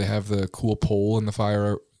they have the cool pole in the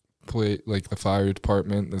fire plate, like the fire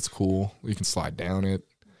department. That's cool. You can slide down it.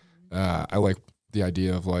 I like the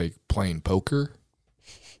idea of like playing poker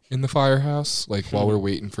in the firehouse, like while we're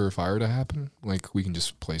waiting for a fire to happen. Like we can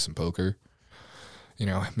just play some poker.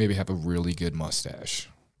 Maybe have a really good mustache.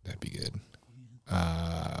 That'd be good.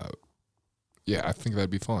 Yeah, I think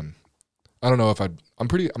that'd be fun. I don't know if I'm a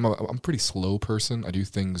pretty slow person. I do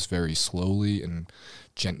things very slowly and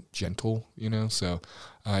gentle, so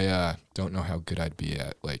I don't know how good I'd be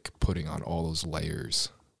at like putting on all those layers.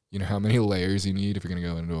 You know how many layers you need if you're going to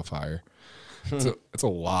go into a fire? It's a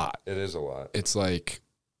lot. It is a lot. It's like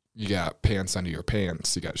you got pants under your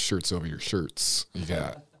pants, you got shirts over your shirts.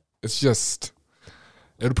 It's just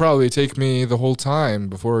It would probably take me the whole time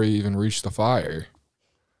before I even reach the fire.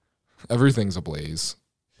 Everything's ablaze.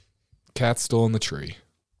 Cat's still in the tree.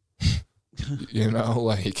 You know,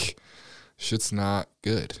 like, shit's not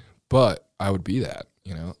good. But I would be that,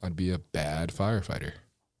 you know. I'd be a bad firefighter.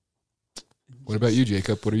 What about you,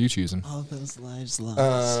 Jacob? What are you choosing? All those lives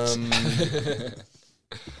lost.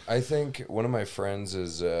 I think one of my friends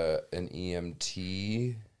is an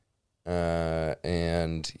EMT,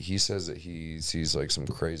 and he says that he sees like some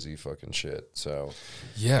crazy fucking shit. So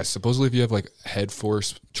Yeah, supposedly if you have like head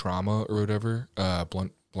force trauma or whatever,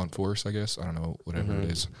 blunt force, I guess. I don't know, whatever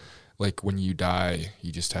it is. Like when you die,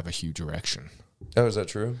 you just have a huge erection. oh, is that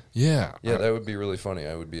true? Yeah. Yeah, that would be really funny.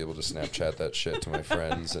 I would be able to Snapchat that shit to my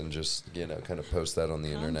friends and just, you know, kind of post that on the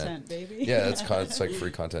internet. Content, baby. Yeah, it's like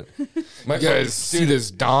free content. My You guys see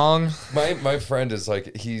this dong? my friend is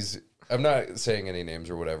like, I'm not saying any names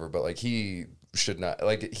or whatever, but like he should not,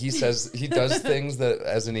 like he says he does things that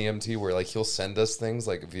as an EMT where like he'll send us things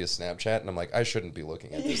like via Snapchat and I'm like, I shouldn't be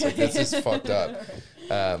looking at this. Like this is fucked up.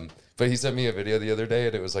 But he sent me a video the other day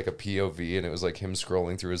and it was like a POV and it was like him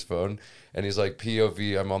scrolling through his phone and he's like,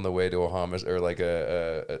 POV, I'm on the way to a homicide or like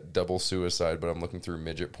a double suicide, but I'm looking through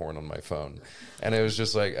midget porn on my phone. And it was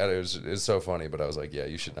just like, it was so funny, but I was like, yeah,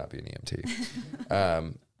 you should not be an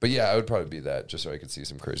EMT. But yeah, I would probably be that just so I could see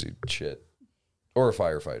some crazy shit. Or a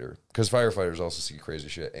firefighter. Because firefighters also see crazy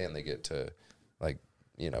shit and they get to, like,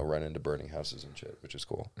 you know, run into burning houses and shit, which is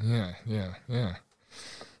cool. Yeah.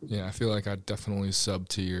 Yeah, I feel like I'd definitely sub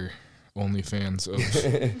to your OnlyFans of...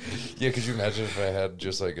 Yeah, could you imagine if I had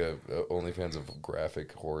just like a OnlyFans of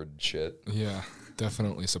graphic horde shit? Yeah,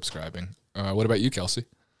 definitely subscribing. What about you, Kelsey?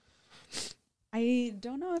 I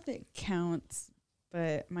don't know if it counts,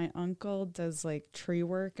 but my uncle does like tree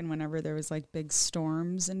work, and whenever there was like big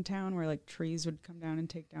storms in town where like trees would come down and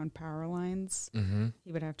take down power lines,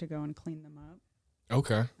 he would have to go and clean them up.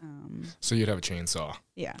 Okay. So you'd have a chainsaw.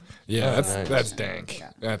 Yeah. Yeah, Nice. that's dank.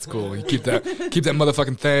 Yeah. That's cool. You keep that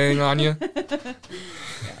motherfucking thing on you.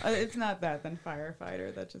 It's not that, then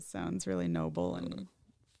firefighter. That just sounds really noble and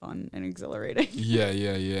fun and exhilarating. Yeah.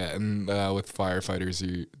 And with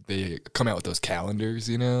firefighters, they come out with those calendars,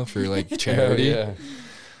 you know, for like charity. Oh,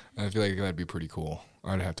 yeah. I feel like that'd be pretty cool.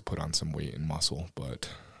 I'd have to put on some weight and muscle, but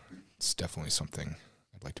it's definitely something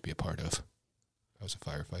I'd like to be a part of if I was a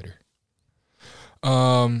firefighter.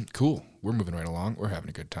 Cool. We're moving right along. We're having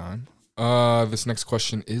a good time. This next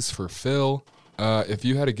question is for Phil. If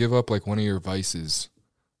you had to give up like one of your vices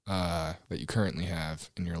that you currently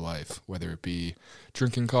have in your life, whether it be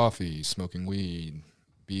drinking coffee, smoking weed,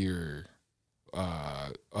 beer,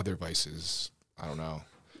 other vices, I don't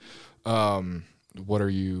know. What are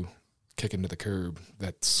you kicking to the curb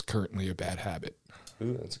that's currently a bad habit?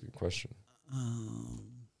 Ooh, that's a good question.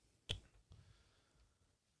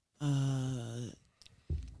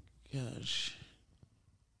 Gosh.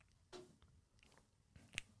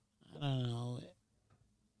 I don't know.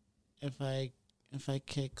 If I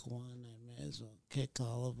kick one, I may as well kick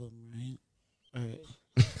all of them, right?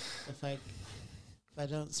 Or if I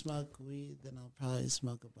don't smoke weed, then I'll probably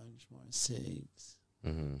smoke a bunch more cigs.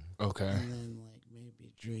 Mm-hmm. Okay. And then like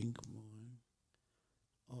maybe drink more.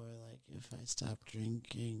 Or like if I stop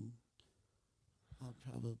drinking, I'll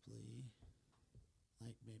probably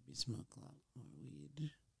like maybe smoke a lot more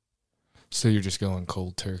weed. So you're just going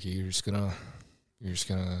cold turkey. You're just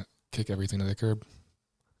gonna kick everything to the curb.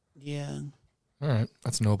 Yeah. All right,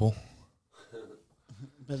 that's noble.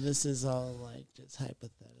 But this is all like just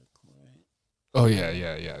hypothetical, right? Oh yeah.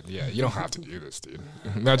 You don't have to do this, dude.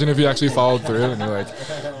 Imagine if you actually followed through and you're like,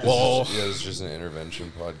 well, Yeah, this is just an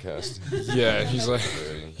intervention podcast. yeah.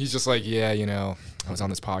 He's just like, yeah, you know, I was on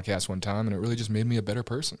this podcast one time and it really just made me a better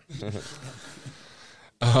person.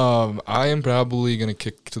 I am probably gonna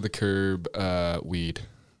kick to the curb weed,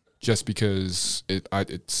 just because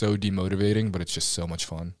it's so demotivating, but it's just so much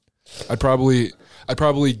fun. I'd probably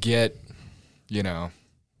get, you know,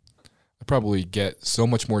 so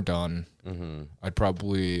much more done. Mm-hmm. I'd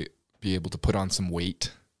probably be able to put on some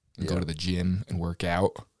weight and go to the gym and work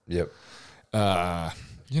out. Yep.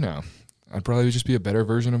 You know, I'd probably just be a better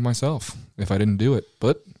version of myself if I didn't do it.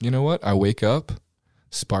 But you know what? I wake up,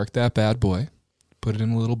 spark that bad boy, put it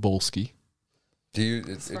in a little bolski. Do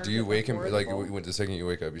you wake him like when the second you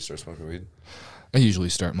wake up you start smoking weed? I usually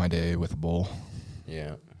start my day with a bowl.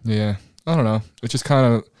 Yeah. Yeah, I don't know. It just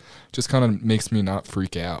kind of makes me not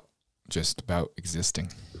freak out just about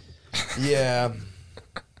existing. Yeah.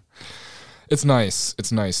 It's nice.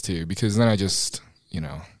 It's nice too, because then I just, you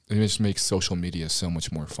know, It just makes social media so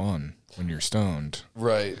much more fun when you're stoned.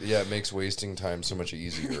 Right. Yeah, it makes wasting time so much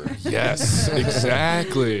easier. Yes,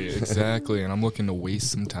 exactly. And I'm looking to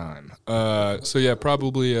waste some time. So yeah,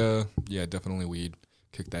 probably, definitely weed.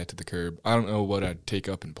 Kick that to the curb. I don't know what I'd take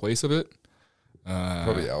up in place of it.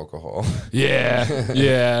 Probably alcohol.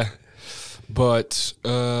 Yeah. But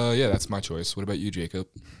that's my choice. What about you, Jacob?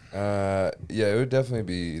 It would definitely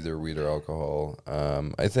be either weed or alcohol.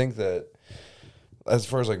 I think that as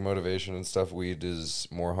far as like motivation and stuff, weed is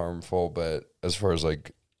more harmful, but as far as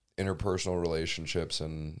like interpersonal relationships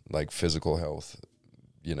and like physical health,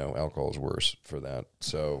 alcohol is worse for that.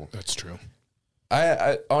 So That's true.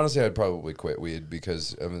 I honestly, I'd probably quit weed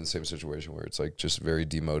because I'm in the same situation where it's like just very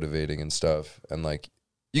demotivating and stuff. And like,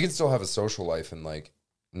 you can still have a social life and like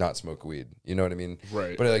not smoke weed. You know what I mean?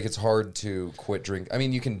 Right. But like, it's hard to quit drink. I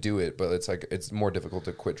mean, you can do it, but it's like, it's more difficult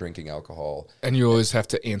to quit drinking alcohol. And you always have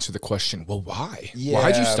to answer the question, well, why? Yeah.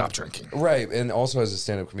 Why'd you stop drinking? Right. And also as a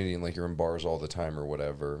stand-up comedian, like you're in bars all the time or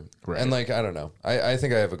whatever. Right. And like, I don't know. I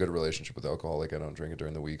think I have a good relationship with alcohol. Like I don't drink it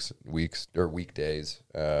during the weeks or weekdays.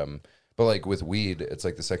 But like with weed, it's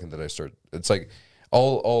like the second that I start, it's like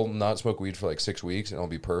I'll not smoke weed for like 6 weeks and I'll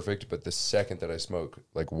be perfect. But the second that I smoke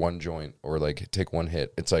like one joint or like take one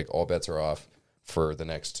hit, it's like all bets are off for the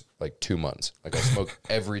next like 2 months. Like I smoke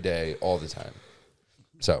every day, all the time.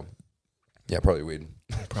 So yeah, probably weed.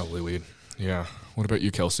 Probably weed. Yeah. What about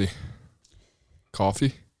you, Kelsey?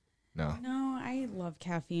 Coffee? No. No, I love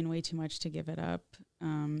caffeine way too much to give it up.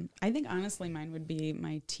 I think honestly mine would be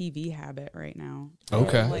my TV habit right now.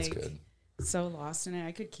 Okay. That's good. So lost in it.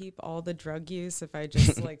 I could keep all the drug use if I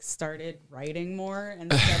just like started writing more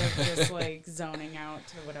instead of just like zoning out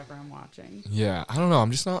to whatever I'm watching. Yeah, I don't know. I'm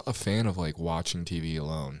just not a fan of like watching TV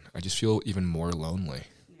alone. I just feel even more lonely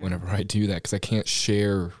whenever I do that because I can't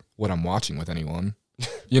share what I'm watching with anyone.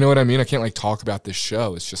 You know what I mean? I can't like talk about this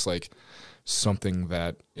show. It's just like something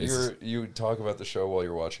that is. You talk about the show while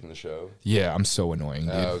you're watching the show. Yeah, I'm so annoying.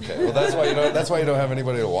 Dude. Okay, well that's why you don't have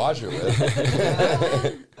anybody to watch it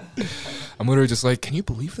with. I'm literally just like, can you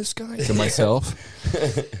believe this guy? To myself.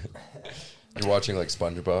 You're watching like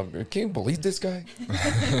SpongeBob. Can you believe this guy?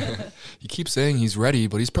 He keeps saying he's ready,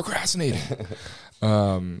 but he's procrastinating.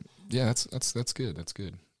 That's good. That's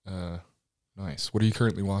good. Nice. What are you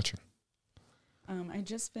currently watching? I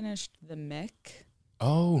just finished The Mick.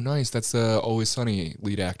 Oh, nice. That's Always Sunny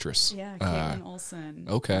lead actress. Yeah, Caitlin Olsen.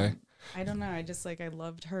 Okay. I don't know. I just I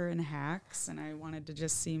loved her in Hacks, and I wanted to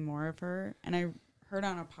just see more of her. And I heard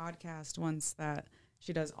on a podcast once that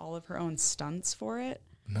she does all of her own stunts for it.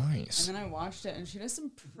 Nice. And then I watched it, and she does some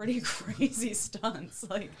pretty crazy stunts.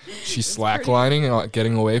 Like she's slacklining and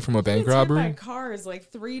getting away from a bank robbery. By cars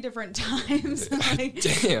 3 different times.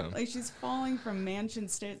 Damn. Like she's falling from mansion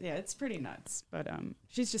stairs. Yeah, it's pretty nuts. But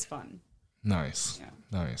she's just fun. Nice. Yeah.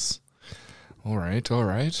 Nice. All right.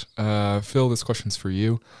 Phil, this question's for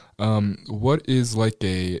you. What is like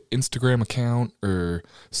a Instagram account or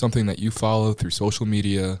something that you follow through social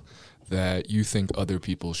media that you think other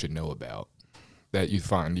people should know about? That you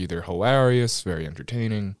find either hilarious, very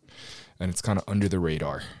entertaining, and it's kind of under the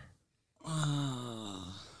radar.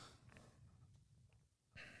 I'm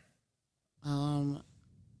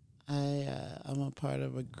a part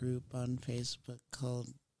of a group on Facebook called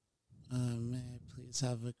May I Please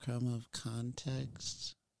Have a Crumb of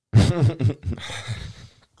Context? And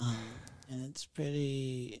it's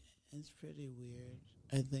pretty weird.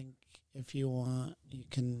 I think if you want, you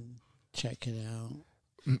can check it out.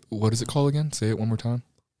 What is it called again? Say it one more time.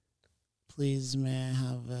 Please, may I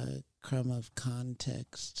have a crumb of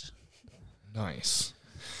context? Nice.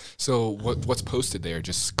 So what's posted there?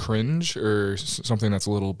 Just cringe or something that's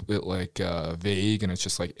a little bit vague and it's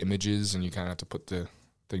just like images and you kind of have to put the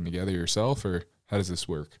thing together yourself, or how does this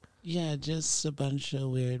work? Yeah, just a bunch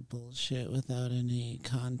of weird bullshit without any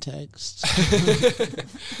context.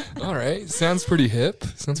 All right. Sounds pretty hip.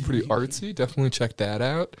 Sounds pretty artsy. Definitely check that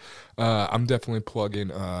out. I'm definitely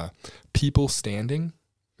plugging People Standing.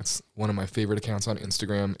 It's one of my favorite accounts on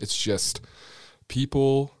Instagram. It's just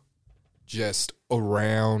people just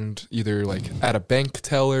around either at a bank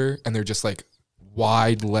teller and they're just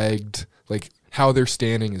wide-legged. How they're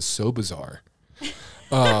standing is so bizarre.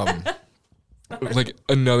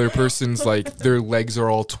 Another person's their legs are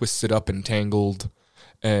all twisted up and tangled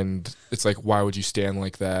and it's why would you stand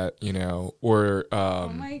like that, or oh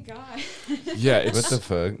my god. Yeah, it's what the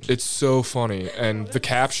fuck? It's so funny, and the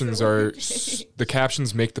captions the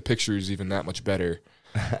captions make the pictures even that much better.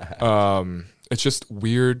 It's just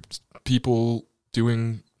weird people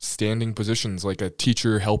doing standing positions, like a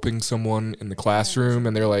teacher helping someone in the classroom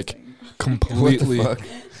and they're completely What the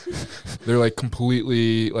fuck? they're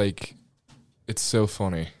completely it's so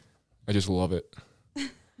funny. I just love it.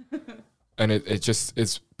 And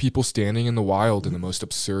it's people standing in the wild in the most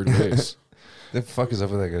absurd ways. The fuck is up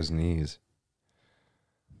with that guy's knees?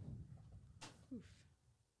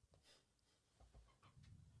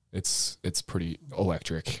 It's pretty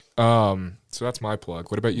electric. So that's my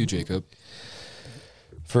plug. What about you, Jacob?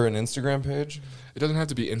 For an Instagram page? It doesn't have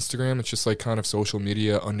to be Instagram. It's just like kind of social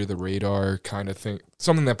media under the radar kind of thing.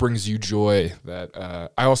 Something that brings you joy. That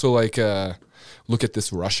I also like. Look at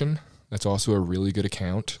this Russian. That's also a really good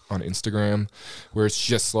account on Instagram, where it's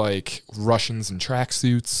just like Russians in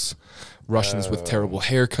tracksuits, Russians with terrible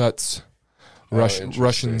haircuts,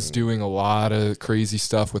 Russians doing a lot of crazy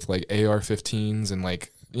stuff with like AR-15s and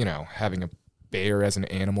like, you know, having a bear as an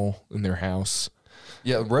animal in their house.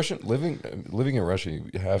 Yeah, living in Russia,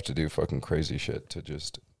 you have to do fucking crazy shit to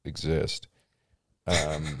just exist.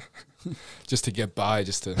 Just to get by,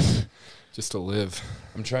 just to live.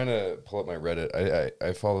 I'm trying to pull up my Reddit.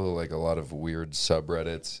 I follow like a lot of weird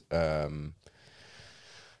subreddits.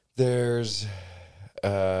 There's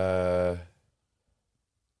okay,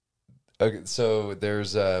 so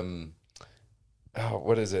there's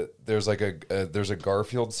what is it? There's like there's a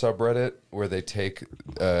Garfield subreddit where they take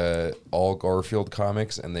all Garfield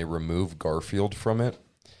comics and they remove Garfield from it.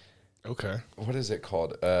 Okay. What is it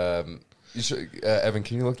called? You should, Evan,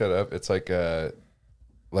 can you look that up? It's like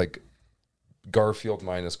Garfield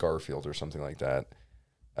minus Garfield or something like that.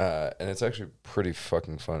 And it's actually pretty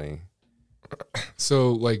fucking funny.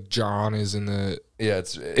 So like John is in the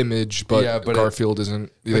it's image, but Garfield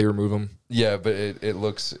isn't. They remove him. Yeah, but it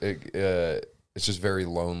looks it's just very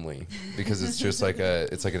lonely because it's just like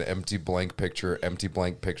it's like an empty blank picture, and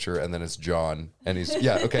then it's John, and he's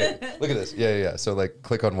okay. Look at this. Yeah. So like,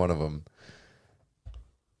 click on one of them.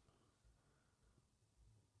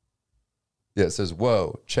 Yeah, it says,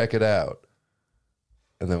 "Whoa, check it out."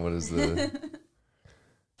 And then what is the?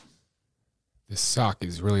 This sock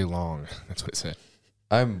is really long. That's what it said.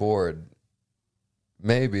 I'm bored.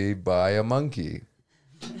 Maybe buy a monkey.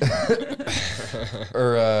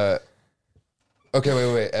 Or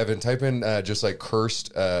okay, wait, Evan, type in just like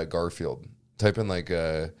cursed Garfield. Type in like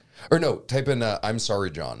type in I'm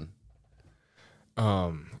sorry, John.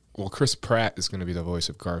 Well, Chris Pratt is going to be the voice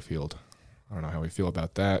of Garfield. I don't know how we feel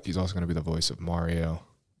about that. He's also going to be the voice of Mario.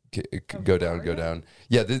 Go down.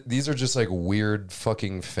 Yeah, these are just like weird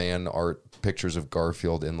fucking fan art pictures of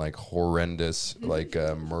Garfield in like horrendous like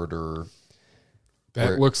murder.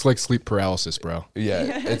 That looks like sleep paralysis, bro. Yeah,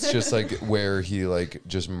 it's just like where he like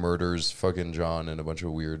just murders fucking John in a bunch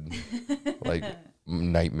of weird like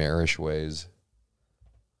nightmarish ways.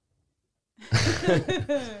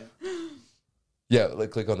 Yeah,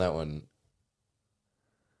 like click on that one.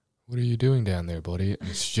 What are you doing down there, buddy?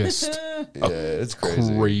 It's just it's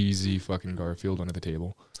crazy fucking Garfield under the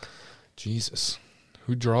table. Jesus.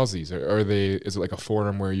 Who draws these? Are they, is it like a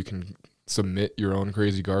forum where you can submit your own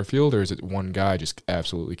crazy Garfield, or is it one guy just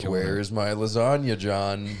absolutely killing it? Where's my lasagna,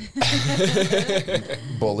 John?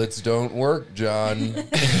 Bullets don't work, John.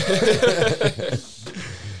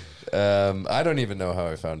 I don't even know how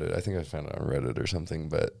I found it. I think I found it on Reddit or something,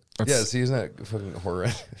 but see, isn't that fucking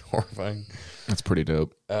horrifying? That's pretty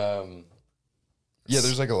dope. Yeah,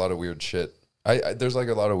 there's like a lot of weird shit. There's like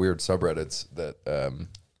a lot of weird subreddits that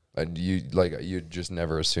and you'd just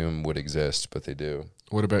never assume would exist, but they do.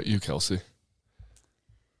 What about you, Kelsey?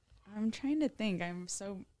 I'm trying to think. I'm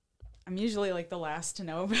usually like the last to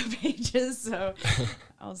know about pages, so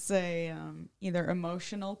I'll say either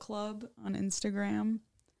Emotional Club on Instagram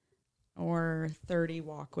or 30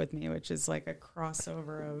 Walk With Me, which is like a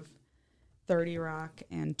crossover of 30 Rock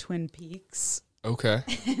and Twin Peaks. Okay.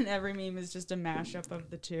 And every meme is just a mashup of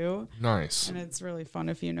the two. Nice. And it's really fun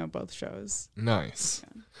if you know both shows. Nice.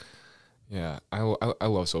 Yeah, I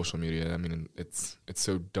love social media. I mean, it's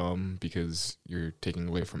so dumb because you're taking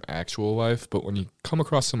away from actual life. But when you come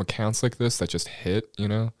across some accounts like this that just hit, you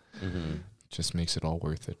know, it just makes it all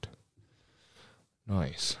worth it.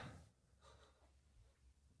 Nice.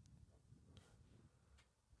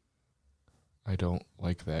 I don't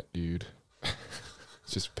like that dude.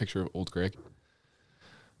 It's just a picture of old Greg.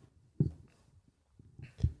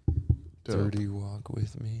 Dirty Walk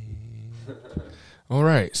With Me. All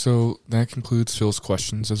right, so that concludes Phil's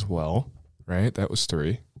questions as well, right? That was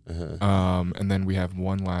 3. And then we have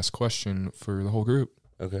one last question for the whole group.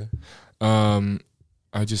 Okay. I've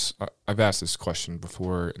asked this question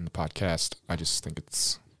before in the podcast. I just think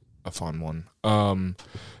it's a fun one.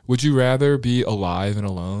 Would you rather be alive and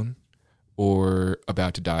alone or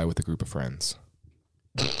about to die with a group of friends?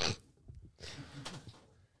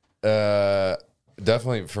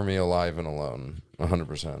 Definitely for me, alive and alone,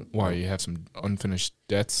 100%. Why, you have some unfinished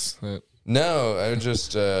debts that No, I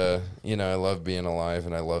just, I love being alive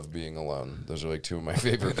and I love being alone. Those are like two of my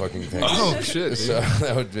favorite fucking things. Oh shit! So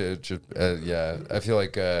that would be, I feel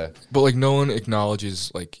like, But like no one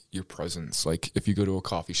acknowledges like your presence. Like if you go to a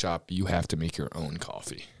coffee shop, you have to make your own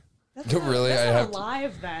coffee. That's really, that's I not have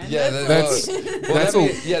alive then. yeah, That's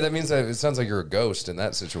that means that it sounds like you're a ghost in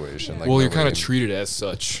that situation. Like well, you're kind of nobody- treated as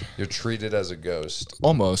such. You're treated as a ghost.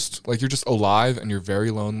 Almost like you're just alive and you're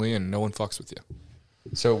very lonely and no one fucks with you.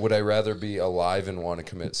 So would I rather be alive and want to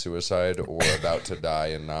commit suicide or about to die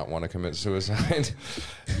and not want to commit suicide?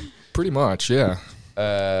 Pretty much, yeah.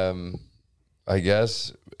 I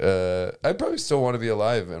guess I'd probably still want to be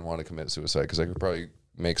alive and want to commit suicide because I could probably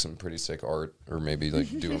make some pretty sick art or maybe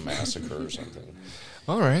like do a massacre or something.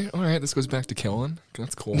 All right. This goes back to killing.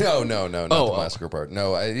 That's cool. No, not the massacre part.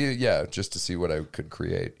 No, just to see what I could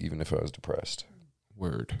create even if I was depressed.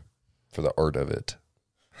 Word. For the art of it.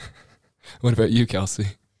 What about you, Kelsey?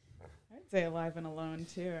 I'd say alive and alone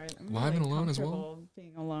too. I'm Alive and alone as well? comfortable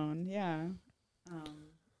being alone. Yeah.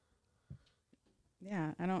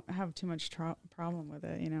 Yeah, I don't have too much problem with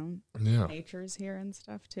it. Yeah, Nature's here and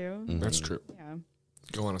stuff too. that's true. Yeah.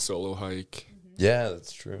 Go on a solo hike. Yeah,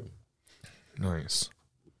 that's true. Nice.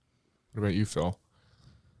 What about you, Phil?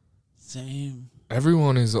 Same.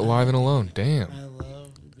 Everyone is alive and alone. Damn. I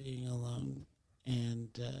love being alone. And,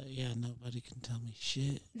 nobody can tell me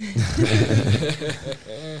shit.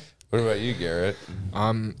 What about you, Garrett?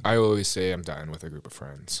 I always say I'm dying with a group of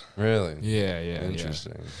friends. Really? Yeah.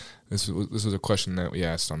 Interesting. This was a question that we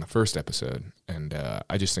asked on the first episode, and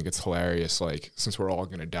I just think it's hilarious. Like, since we're all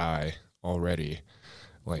gonna die already,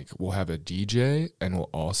 like we'll have a DJ and we'll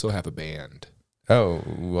also have a band. Oh,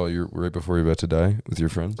 well, you're right before you're about to die with your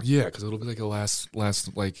friends? Yeah, because it'll be like a last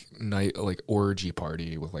like night like orgy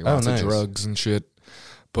party with like lots nice. of drugs and shit.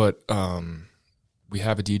 But we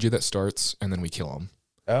have a DJ that starts and then we kill him.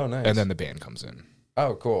 Oh, nice. And then the band comes in.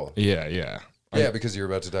 Oh, cool. Yeah. Yeah, because you're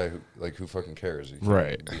about to die. Who fucking cares? You can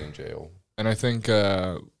Right. be in jail. And I think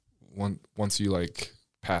once you like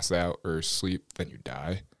pass out or sleep, then you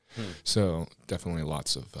die. So definitely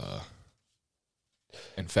lots of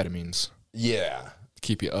amphetamines. Yeah.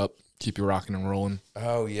 Keep you up, keep you rocking and rolling.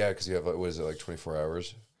 Oh, yeah, because you have, what is it, like 24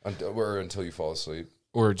 hours? Until you fall asleep.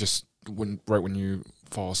 Or just right when you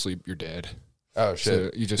fall asleep, you're dead. Oh, shit. So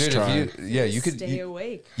you just Dude, try. you could stay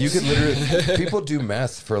awake. You could literally, people do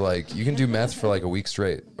meth for you can do meth for like a week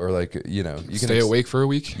straight, or you can stay awake for a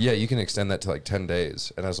week. Yeah, you can extend that to like 10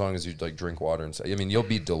 days, and as long as you like drink water and stuff. I mean, you'll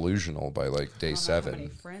be delusional by like day I don't know 7. How many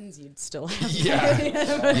friends you'd still have?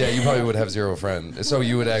 Yeah, you probably would have 0 friends, so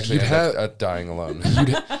you would actually end up dying alone.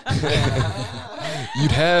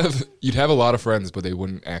 You'd have a lot of friends, but they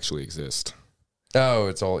wouldn't actually exist. Oh,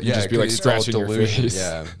 it's all You'd just be like it's all scratching your delusion. face.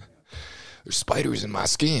 Yeah, There's spiders in my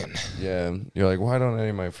skin. yeah. You're like, why don't any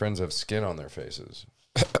of my friends have skin on their faces,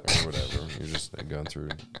 or whatever? You're just going through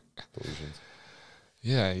delusions.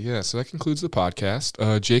 Yeah. So that concludes the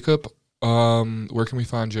podcast. Jacob, where can we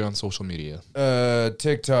find you on social media?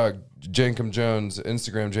 TikTok, Jankum Jones,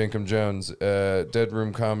 Instagram, Jankum Jones, Dead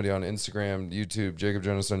Room Comedy on Instagram, YouTube, Jacob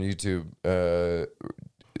Jonas on YouTube.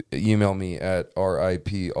 Email me at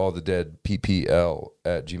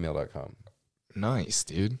ripallthedeadppl@gmail.com. Nice,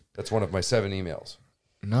 dude. That's one of my 7 emails.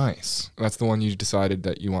 Nice. That's the one you decided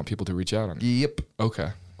that you want people to reach out on. Yep. Okay,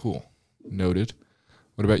 cool. Noted.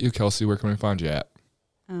 What about you, Kelsey? Where can we find you at?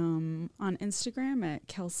 On Instagram at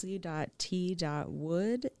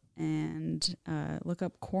kelsey.t.wood and look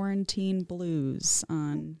up Quarantine Blues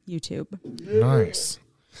on YouTube. Nice.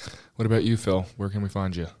 What about you, Phil? Where can we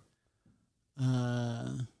find you?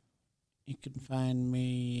 You can find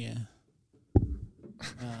me.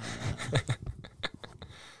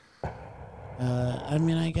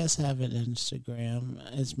 I guess I have an Instagram.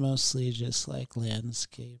 It's mostly just like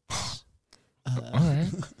landscapes. All right.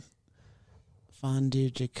 Fondue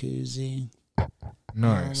jacuzzi.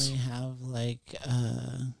 Nice. I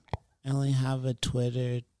only have a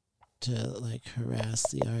Twitter to like harass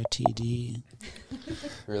the RTD.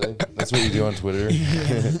 Really? That's what you do on Twitter?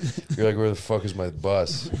 You're like, where the fuck is my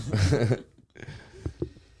bus?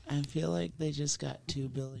 I feel like they just got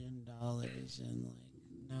 $2 billion and like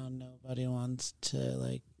now nobody wants to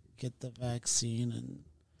like get the vaccine, and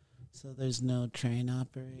so there's no train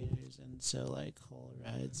operators, and so like whole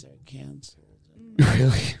rides are canceled.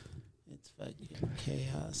 Really? It's fucking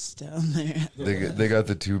chaos down there. They got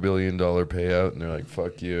the $2 billion payout, and they're like,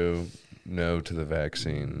 fuck you, no to the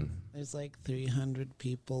vaccine. There's like 300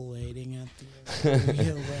 people waiting at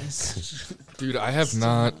the West. Dude, I have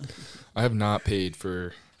not paid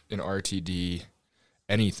for an RTD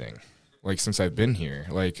anything. like since I've been here.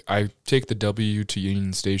 Like I take the W to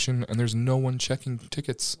Union Station and there's no one checking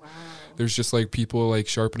tickets. Wow. There's just like people like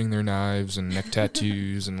sharpening their knives and neck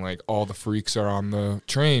tattoos and like all the freaks are on the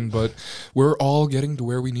train, but we're all getting to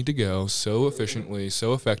where we need to go so efficiently,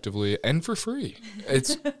 so effectively, and for free.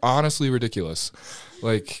 It's honestly ridiculous.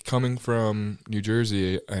 Like coming from New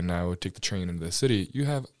Jersey and I would take the train into the city, you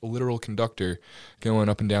have a literal conductor going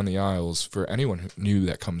up and down the aisles for anyone who new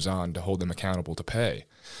that comes on to hold them accountable to pay.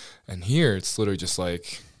 And here it's literally just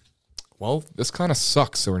like, well, this kind of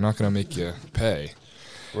sucks, so we're not going to make you pay.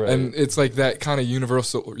 Right. And it's like that kind of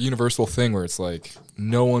universal thing where it's like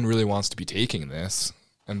no one really wants to be taking this,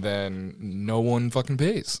 and then no one fucking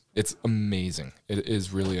pays. It's amazing. It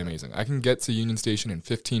is really amazing. I can get to Union Station in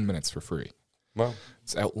 15 minutes for free. Wow.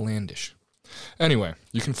 It's outlandish. Anyway,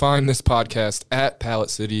 you can find this podcast at Pallet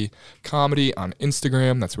City Comedy on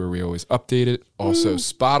Instagram. That's where we always update it. Also,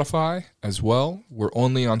 Spotify as well. We're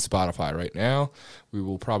only on Spotify right now. We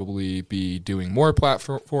will probably be doing more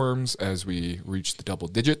platforms as we reach the double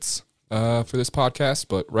digits for this podcast.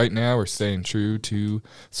 But right now, we're staying true to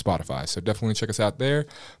Spotify. So definitely check us out there.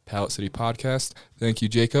 Pallet City Podcast. Thank you,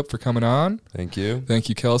 Jacob, for coming on. Thank you. Thank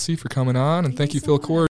you, Kelsey, for coming on. And thank you, Phil Corridor.